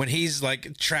 when he's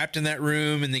like trapped in that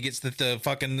room and he gets the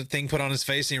fucking thing put on his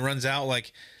face and he runs out,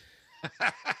 like,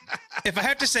 if I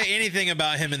have to say anything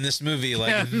about him in this movie,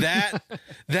 like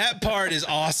that part is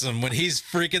awesome when he's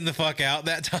freaking the fuck out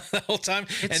that whole time.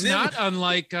 It's not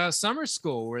unlike Summer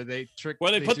School where they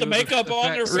put the makeup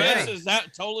on their faces.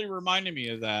 That totally reminded me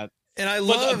of that. And I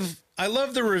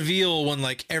love the reveal when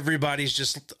like everybody's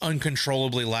just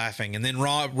uncontrollably laughing, and then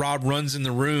Rob runs in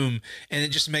the room and it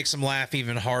just makes them laugh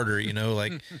even harder,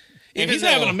 like. And he's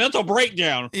having a mental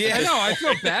breakdown. Yeah, I know. I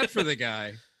feel bad for the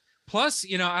guy. Plus,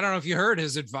 I don't know if you heard,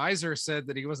 his advisor said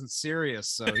that he wasn't serious,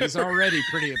 so he's already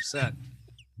pretty upset.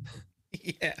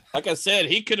 Yeah. Like I said,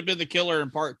 he could have been the killer in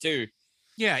part 2.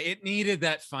 Yeah, it needed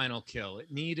that final kill.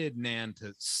 It needed Nan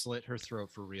to slit her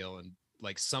throat for real, and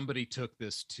like somebody took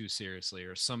this too seriously,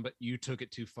 or you took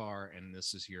it too far, and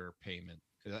this is your payment.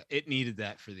 It needed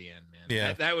that for the end, man.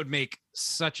 Yeah, that would make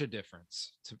such a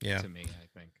difference to me,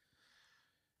 I think.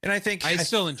 And I think I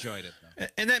still enjoyed it, though.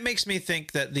 And that makes me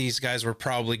think that these guys were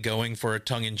probably going for a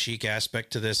tongue-in-cheek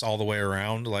aspect to this all the way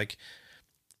around. Like,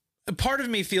 part of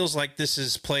me feels like this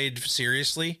is played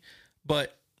seriously,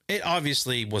 but it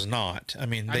obviously was not. I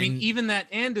mean, even that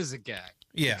end is a gag.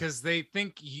 Yeah, because they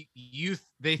think you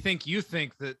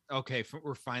think that, okay,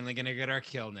 we're finally gonna get our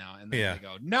kill now, and then they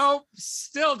go, nope,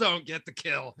 still don't get the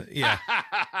kill. Yeah.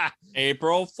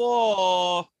 April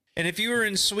Fool. And if you were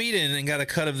in Sweden and got a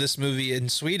cut of this movie in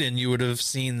Sweden, you would have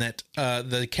seen that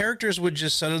the characters would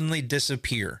just suddenly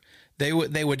disappear. They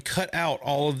would cut out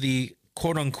all of the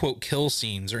quote unquote kill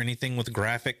scenes or anything with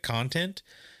graphic content.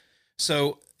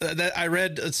 So that I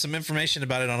read some information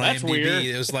about it on That's IMDb. weird.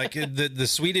 It was like the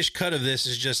Swedish cut of this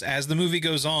is just, as the movie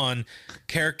goes on,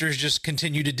 characters just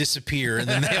continue to disappear and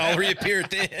then they all reappear at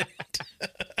the end.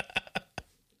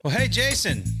 Well, hey,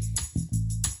 Jason.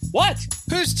 What?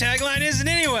 Whose tagline is it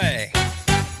anyway?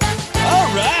 All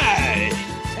right.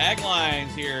 Taglines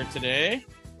here today.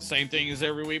 Same thing as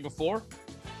every week before.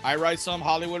 I write some,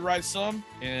 Hollywood writes some,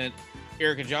 and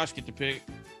Eric and Josh get to pick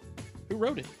who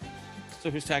wrote it.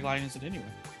 So whose tagline is it anyway?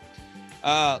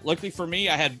 Luckily for me,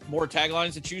 I had more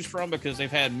taglines to choose from because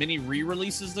they've had many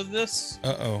re-releases of this.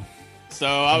 Uh-oh. So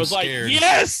I was scared. like,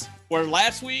 yes! Where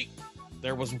last week,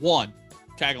 there was one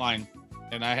tagline,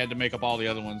 and I had to make up all the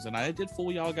other ones. And I did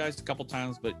fool y'all guys a couple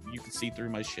times, but you can see through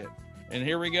my shit. And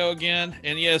here we go again.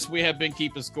 And yes, we have been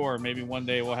keeping score. Maybe one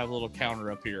day we'll have a little counter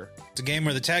up here. It's a game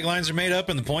where the taglines are made up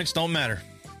and the points don't matter.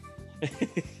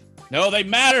 No, they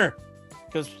matter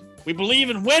because we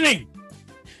believe in winning.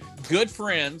 Good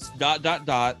friends, ...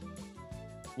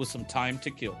 with some time to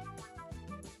kill.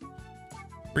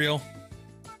 Real.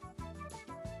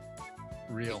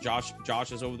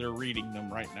 Josh is over there reading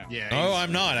them right now. Yeah. Oh,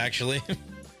 I'm not actually.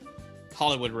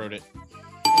 Hollywood wrote it.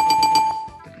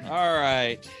 All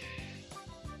right.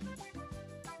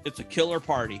 It's a killer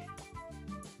party.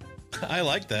 I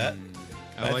like that.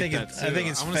 I think that too. I think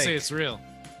it's I want to fake. say it's real.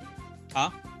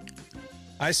 Huh?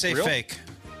 I say Real? fake.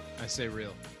 I say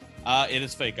real. It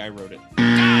is fake. I wrote it. God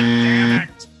damn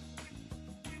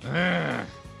it!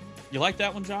 You like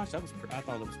that one, Josh? I thought it was pretty I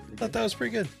thought good. that was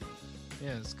pretty good.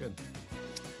 Yeah, it's good.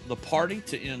 The party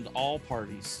to end all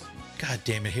parties. God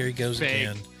damn it! Here he goes Fake.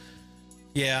 again.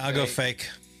 Yeah, I'll go fake.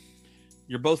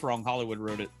 You're both wrong. Hollywood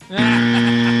wrote it.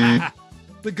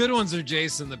 The good ones are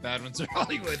Jason, the bad ones are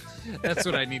Hollywood. That's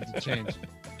what I need to change.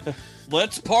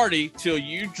 Let's party till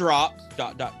you drop ...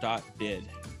 dead.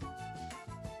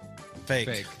 Fake.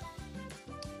 Fake.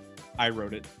 I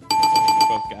wrote it. We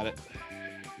both got it.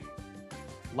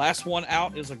 Last one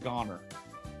out is a goner.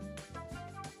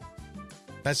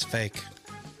 That's fake.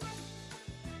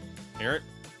 Eric?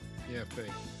 Yeah, fake.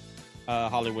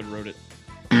 Hollywood wrote it.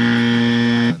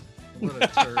 What a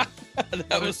turd.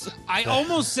 That was. I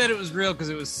almost said it was real because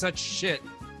it was such shit.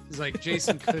 It's like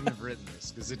Jason couldn't have written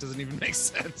this because it doesn't even make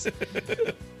sense.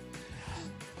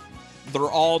 They're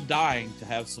all dying to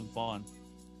have some fun.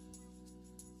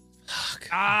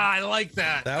 I like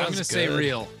that. That I'm was gonna say good.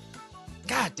 real.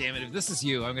 God damn it! If this is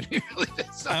you, I'm gonna be really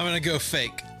pissed off. I'm gonna go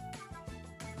fake.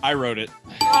 I wrote it.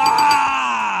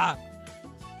 Ah!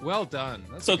 Well done.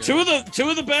 That's So good. two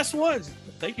of the best ones.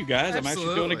 Thank you guys. I'm actually doing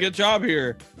a Absolutely. good job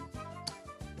here.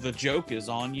 The joke is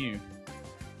on you.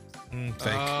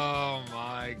 Fake. Oh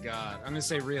my god! I'm gonna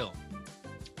say real.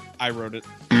 I wrote it.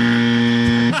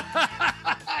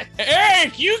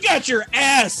 Eric, you got your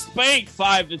ass spanked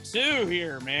 5-2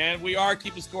 here, man. We are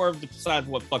keeping score of besides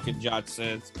what fucking Josh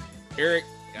says. Eric,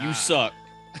 you God. suck.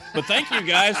 But thank you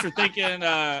guys for thinking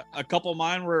a couple of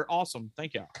mine were awesome.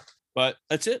 Thank y'all. But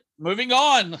that's it. Moving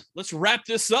on. Let's wrap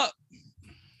this up.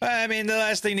 I mean, the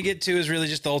last thing to get to is really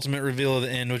just the ultimate reveal of the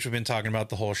end, which we've been talking about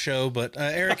the whole show. But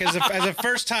Eric, as a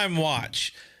first time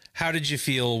watch, how did you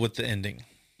feel with the ending?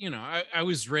 I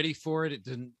was ready for it. It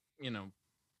didn't,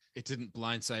 it didn't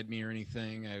blindside me or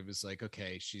anything. I was like,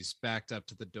 okay, she's backed up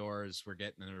to the doors. We're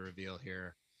getting a reveal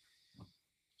here.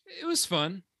 It was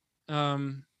fun.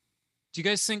 Do you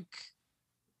guys think?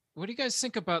 What do you guys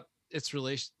think about its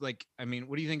relation? Like, I mean,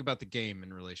 what do you think about the game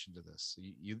in relation to this?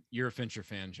 You're a Fincher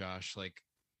fan, Josh. Like,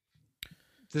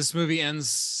 this movie ends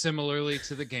similarly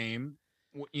to the game.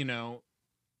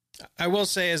 I will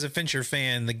say, as a Fincher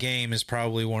fan, The Game is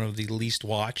probably one of the least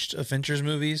watched of Fincher's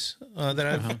movies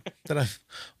that I've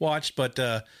watched. But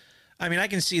I mean, I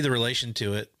can see the relation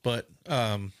to it. But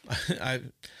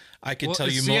I could tell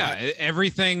you more. Yeah,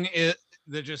 everything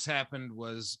that just happened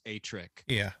was a trick.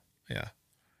 Yeah.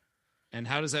 And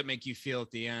how does that make you feel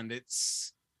at the end?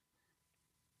 It's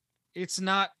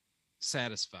not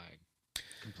satisfying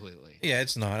completely. Yeah,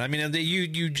 it's not. I mean,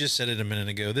 you just said it a minute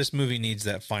ago. This movie needs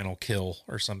that final kill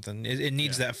or something. It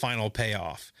needs that final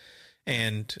payoff.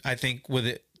 And I think with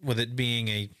it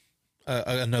being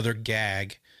another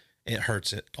gag, it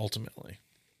hurts it ultimately.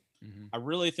 Mm-hmm. I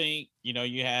really think,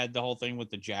 you had the whole thing with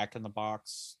the Jack in the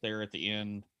Box there at the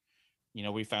end.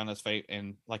 We found his fate,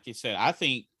 and like you said, I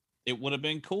think it would have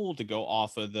been cool to go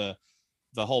off of the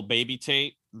whole baby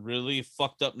tape, really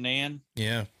fucked up Nan.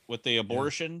 Yeah. With the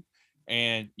abortion,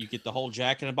 and you get the whole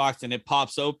Jack in the Box, and it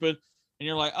pops open, and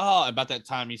you're like, oh, about that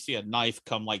time you see a knife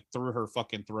come like through her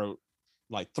fucking throat,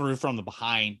 like through from the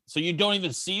behind. So you don't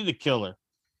even see the killer.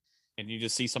 And you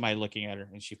just see somebody looking at her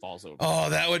and she falls over. Oh,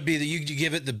 that would be you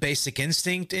give it the Basic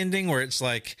Instinct ending where it's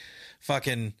like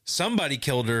fucking somebody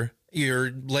killed her.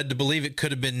 You're led to believe it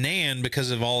could have been Nan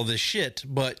because of all this shit,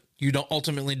 but you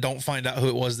ultimately don't find out who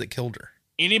it was that killed her.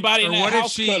 Anybody in that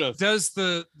house could have. Does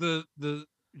the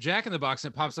Jack in the Box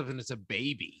and it pops up and it's a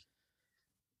baby,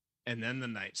 and then the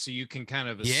knife, so you can kind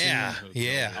of assume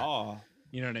yeah. Oh,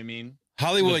 you know what I mean?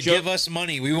 Hollywood, give us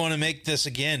money. We want to make this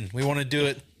again. We want to do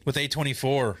it with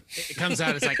A24. It comes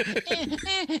out, it's like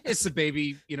it's the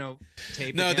baby,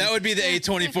 tape. No, again. that would be the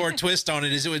A24 twist on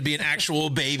it. Is it would be an actual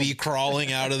baby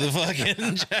crawling out of the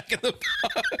fucking Jack in the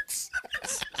Box.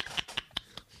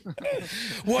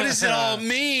 What does it all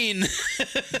mean?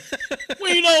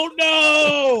 We don't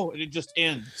know. And it just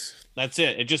ends. That's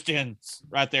it. It just ends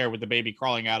right there with the baby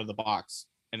crawling out of the box,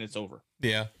 and it's over.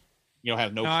 Yeah, you'll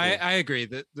have no. I agree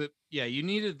that you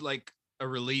needed like a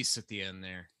release at the end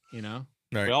there.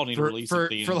 Right. We all need a release at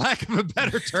the end. For lack of a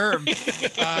better term.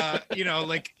 At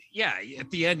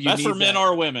the end, that's for men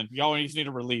or women. You always need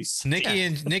a release. Nikki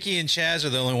and Chaz are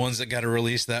the only ones that got a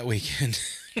release that weekend.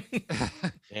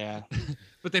 Yeah.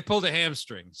 But they pulled a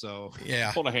hamstring, so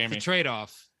yeah, pulled a hammy.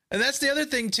 Trade-off. And that's the other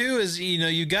thing too is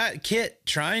you got Kit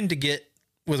trying to get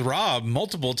with Rob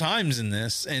multiple times in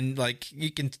this, and like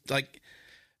you can like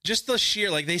just the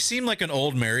sheer they seem like an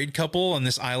old married couple on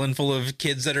this island full of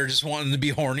kids that are just wanting to be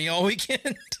horny all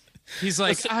weekend. He's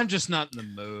like, I'm just not in the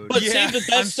mood. But see,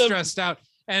 I'm stressed out.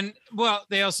 And well,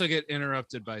 they also get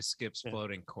interrupted by Skip's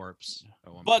floating corpse.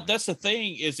 But that's the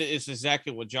thing is it's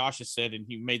exactly what Josh has said, and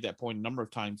he made that point a number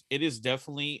of times. It is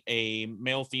definitely a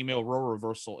male-female role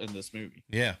reversal in this movie.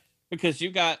 Yeah. Because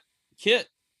you got Kit,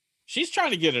 she's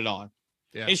trying to get it on.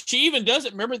 Yeah. And she even does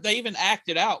it. Remember, they even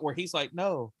acted out where he's like,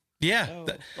 no. Yeah. No.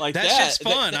 Like that's just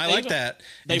fun. I like that.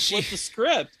 They flipped the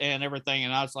script and everything.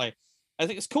 And I was like, I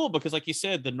think it's cool because like you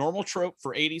said, the normal trope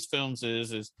for 80s films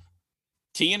is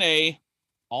TNA,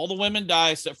 all the women die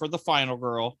except for the final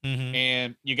girl. Mm-hmm.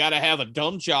 And you got to have a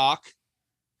dumb jock.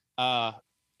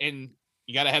 And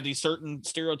you got to have these certain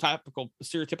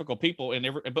stereotypical people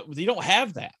but you don't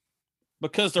have that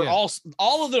because they're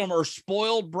all of them are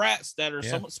spoiled brats that are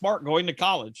somewhat smart going to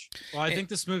college. Well, I think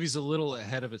this movie's a little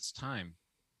ahead of its time,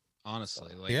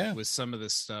 honestly, with some of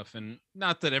this stuff, and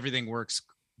not that everything works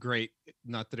great,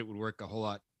 not that it would work a whole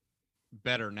lot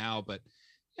better now, but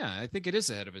yeah, I think it is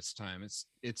ahead of its time.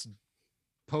 It's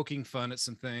poking fun at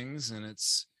some things, and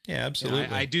it's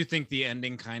absolutely. I do think the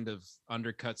ending kind of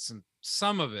undercuts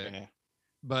some of it,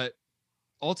 but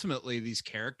ultimately these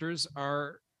characters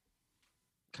are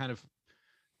kind of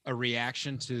a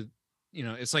reaction to,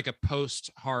 it's like a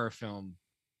post horror film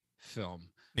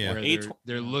where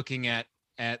they're looking at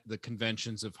the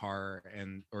conventions of horror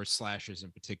or slashers in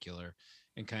particular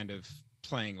and kind of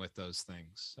playing with those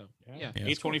things. So yeah.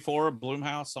 A24,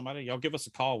 Blumhouse, somebody, y'all give us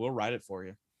a call. We'll write it for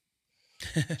you.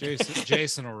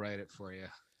 Jason will write it for you.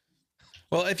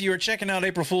 Well, if you were checking out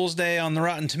April Fool's Day on the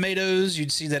Rotten Tomatoes,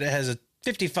 you'd see that it has a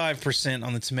 55%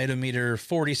 on the tomato meter,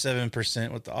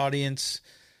 47% with the audience.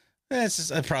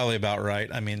 That's probably about right.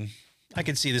 I mean, I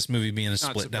could see this movie being a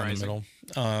split down the middle.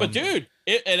 But dude,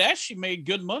 it actually made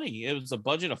good money. It was a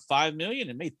budget of $5 million.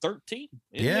 It made 13.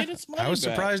 It made its money I was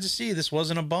back. surprised to see this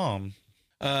wasn't a bomb.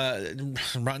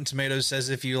 Rotten Tomatoes says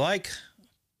if you like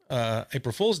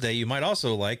April Fool's Day, you might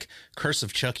also like Curse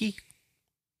of Chucky.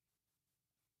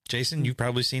 Jason, you've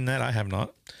probably seen that. I have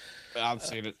not. I've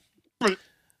seen it.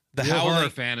 The real Howling horror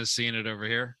fan has seen it over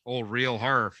here. Old real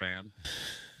horror fan.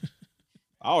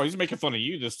 Oh, he's making fun of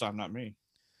you this time, not me.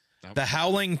 The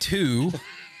Howling 2.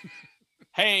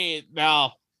 Hey,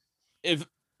 now, if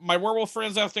my werewolf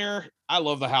friends out there, I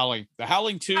love The Howling. The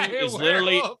Howling 2 is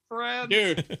literally,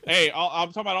 dude. Hey, I'm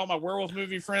talking about all my werewolf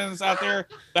movie friends out there.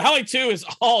 The Howling 2 is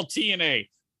all TNA.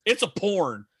 It's a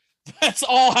porn. That's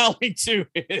all Howling 2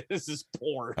 is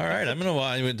porn. All right, I'm gonna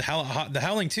watch. The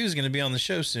Howling 2 is gonna be on the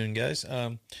show soon, guys.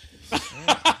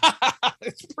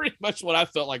 It's pretty much what I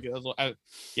felt like.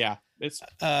 Yeah, it's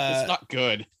not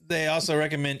good. They also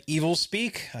recommend Evil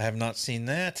Speak. I have not seen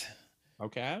that.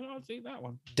 Okay, I don't see that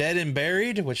one. Dead and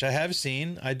Buried, which I have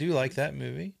seen. I do like that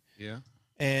movie. Yeah.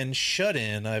 And Shut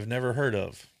In, I've never heard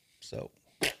of. So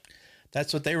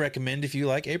that's what they recommend if you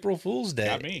like April Fool's Day.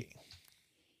 Got me.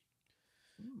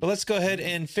 But let's go ahead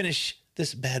and finish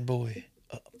this bad boy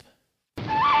up.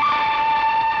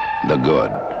 The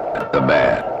good, the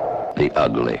bad, the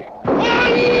ugly.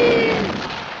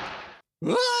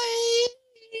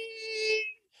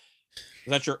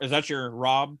 Is that your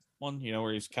Rob one? You know,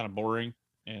 where he's kind of boring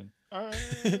and run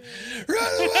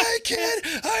away, kid!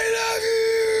 I love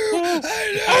you!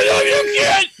 I love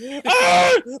you,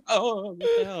 kid! Oh, what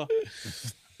the hell?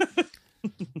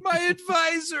 My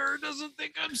advisor doesn't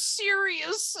think I'm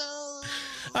serious.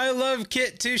 I love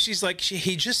Kit too. She's like,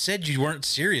 he just said you weren't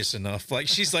serious enough. Like,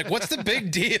 she's like, what's the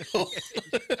big deal?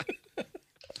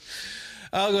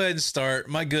 I'll go ahead and start.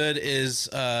 My good is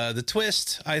the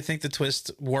twist. I think the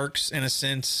twist works in a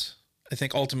sense. I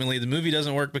think ultimately the movie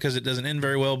doesn't work because it doesn't end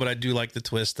very well, but I do like the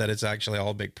twist that it's actually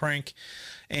all a big prank.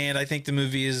 And I think the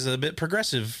movie is a bit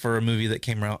progressive for a movie that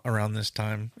came out around this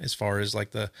time, as far as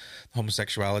like the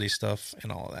homosexuality stuff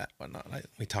and all of that whatnot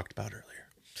we talked about earlier.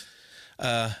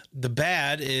 The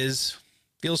bad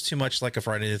feels too much like a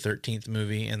Friday the 13th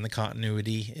movie, and the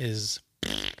continuity is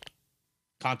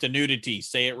continuity.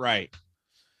 Say it right.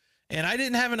 And I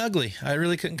didn't have an ugly. I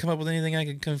really couldn't come up with anything I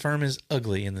could confirm is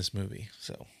ugly in this movie.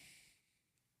 So,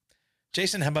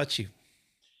 Jason, how about you?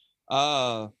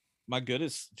 My good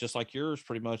is just like yours,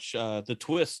 pretty much. The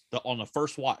twist on the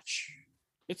first watch,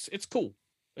 it's cool.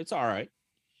 It's all right,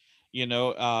 you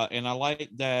know. And I like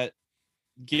that.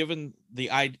 Given the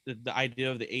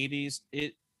idea of the 80s,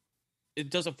 it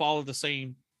doesn't follow the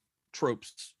same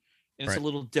tropes. And it's a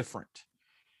little different.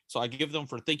 So I give them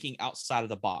for thinking outside of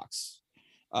the box.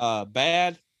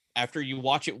 Bad, after you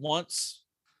watch it once,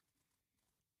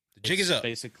 the jig is up.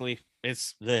 Basically,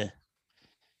 it's the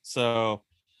so.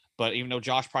 But even though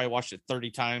Josh probably watched it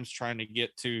 30 times trying to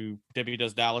get to Debbie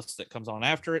Does Dallas that comes on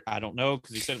after it, I don't know,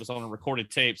 because he said it was on a recorded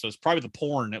tape, so it's probably the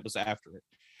porn that was after it.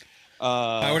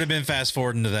 I would have been fast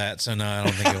forwarding to that, so no, I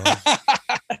don't think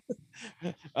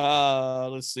it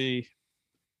was. Let's see.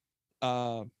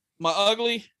 My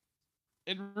ugly,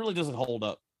 it really doesn't hold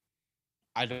up.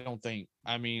 I don't think.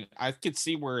 I mean, I could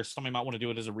see where somebody might want to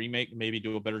do it as a remake, maybe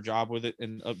do a better job with it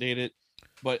and update it.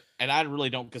 And I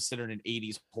really don't consider it an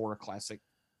 80s horror classic.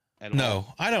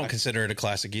 No, I don't consider it a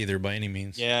classic either by any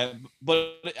means. Yeah,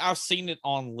 but I've seen it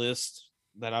on lists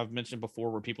that I've mentioned before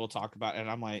where people talk about it,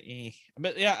 and I'm like, eh.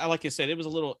 But yeah, like I said, it was a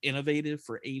little innovative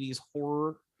for 80s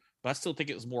horror, but I still think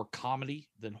it was more comedy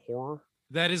than horror.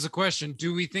 That is a question.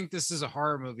 Do we think this is a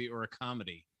horror movie or a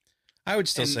comedy? I would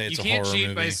still say it's a horror movie. You can't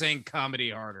cheat by saying comedy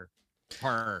harder.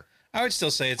 Horror. I would still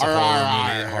say it's a horror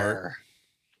movie at heart.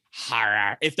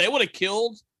 Horror. If they would have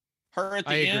killed her at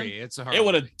the end, I agree. It's a horror. It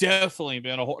would have definitely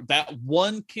been a horror. That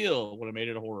one kill would have made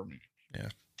it a horror movie. Yeah,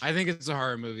 I think it's a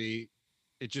horror movie.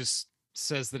 It just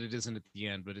says that it isn't at the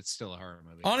end, but it's still a horror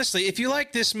movie. Honestly, if you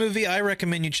like this movie, I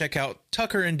recommend you check out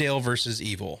Tucker and Dale versus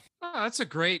Evil. Oh, that's a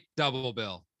great double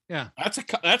bill. Yeah,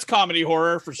 that's comedy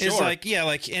horror for sure. It's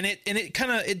and it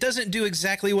kind of, it doesn't do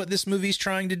exactly what this movie's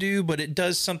trying to do, but it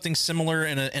does something similar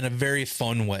in a very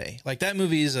fun way. Like, that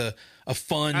movie is a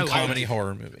fun comedy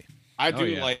horror movie. I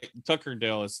do like Tucker and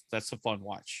Dale. That's a fun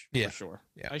watch for sure.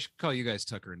 Yeah, I should call you guys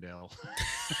Tucker and Dale.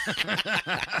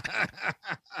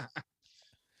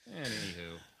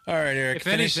 Anywho, all right, Eric. If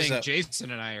anything,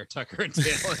 Jason and I are Tucker and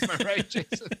Dale. Am I right,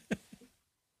 Jason?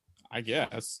 I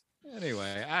guess.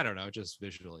 Anyway, I don't know, just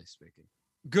visually speaking.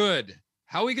 Good.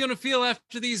 How are we gonna feel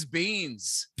after these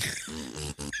beans?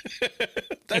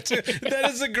 That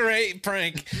is a great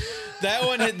prank. That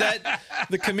one,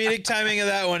 the comedic timing of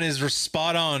that one is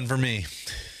spot on for me.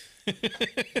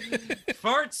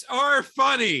 Farts are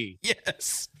funny.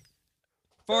 Yes.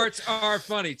 Farts are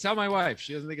funny. Tell my wife.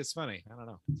 She doesn't think it's funny. I don't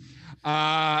know.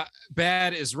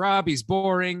 Bad is Rob. He's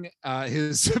boring.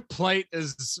 His plight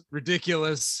is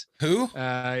ridiculous. Who?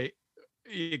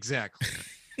 Exactly.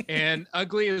 And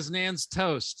ugly is Nan's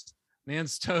toast.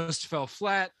 Nan's toast fell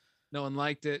flat. No one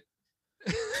liked it.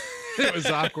 It was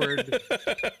awkward.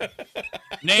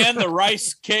 Nan, the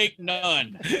rice cake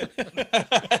nun.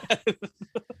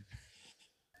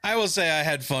 I will say I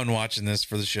had fun watching this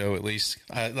for the show. At least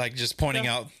I like just pointing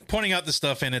out the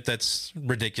stuff in it that's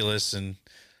ridiculous and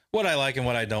what I like and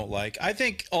what I don't like. I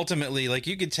think ultimately, like,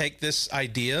 you could take this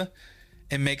idea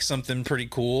and make something pretty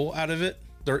cool out of it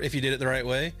if you did it the right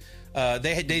way.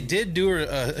 They did do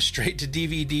a straight to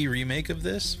DVD remake of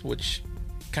this, which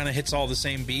kind of hits all the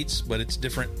same beats, but it's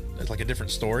different. It's like a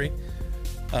different story.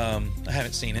 I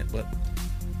haven't seen it, but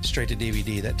straight to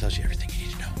DVD, that tells you everything you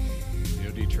need to know.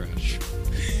 VOD trash.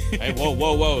 Hey,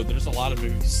 whoa. There's a lot of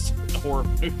movies, horror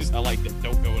movies I like that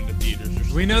don't go into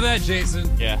theaters. We know that, Jason.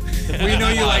 Yeah. We know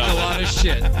you like a lot of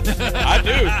shit. I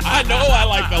do. I know I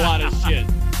like a lot of shit.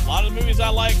 A lot of the movies I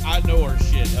like, I know are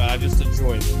shit. I just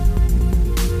enjoy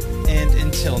them. And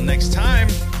until next time,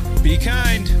 be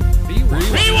kind.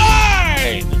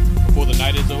 Rewind! Before the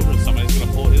night is over, somebody's going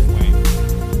to pull his wing.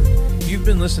 You've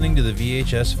been listening to the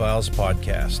VHS Files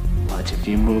podcast. Watch a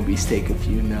few movies, take a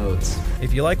few notes.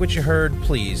 If you like what you heard,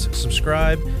 please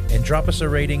subscribe and drop us a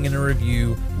rating and a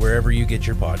review wherever you get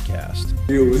your podcast.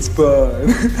 It was fun.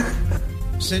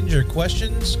 Send your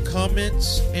questions,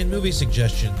 comments, and movie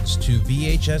suggestions to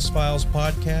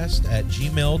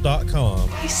vhsfilespodcast@gmail.com.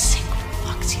 You sick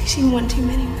fucks, you've seen one too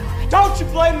many movies. Don't you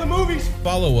blame the movies!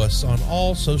 Follow us on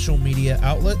all social media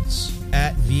outlets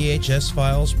at VHS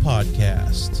Files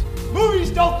Podcast. Movies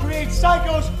don't create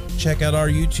psychos! Check out our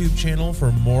YouTube channel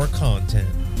for more content.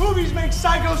 Movies make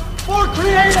psychos more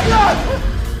creative!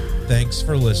 Thanks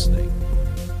for listening.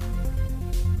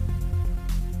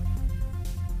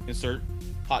 Insert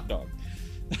hot dog.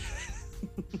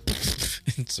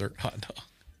 Insert hot dog.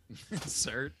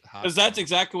 Insert hot dog. Because that's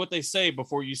exactly what they say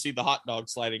before you see the hot dog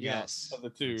sliding Yes. out of the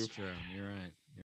tube. That's true. You're right.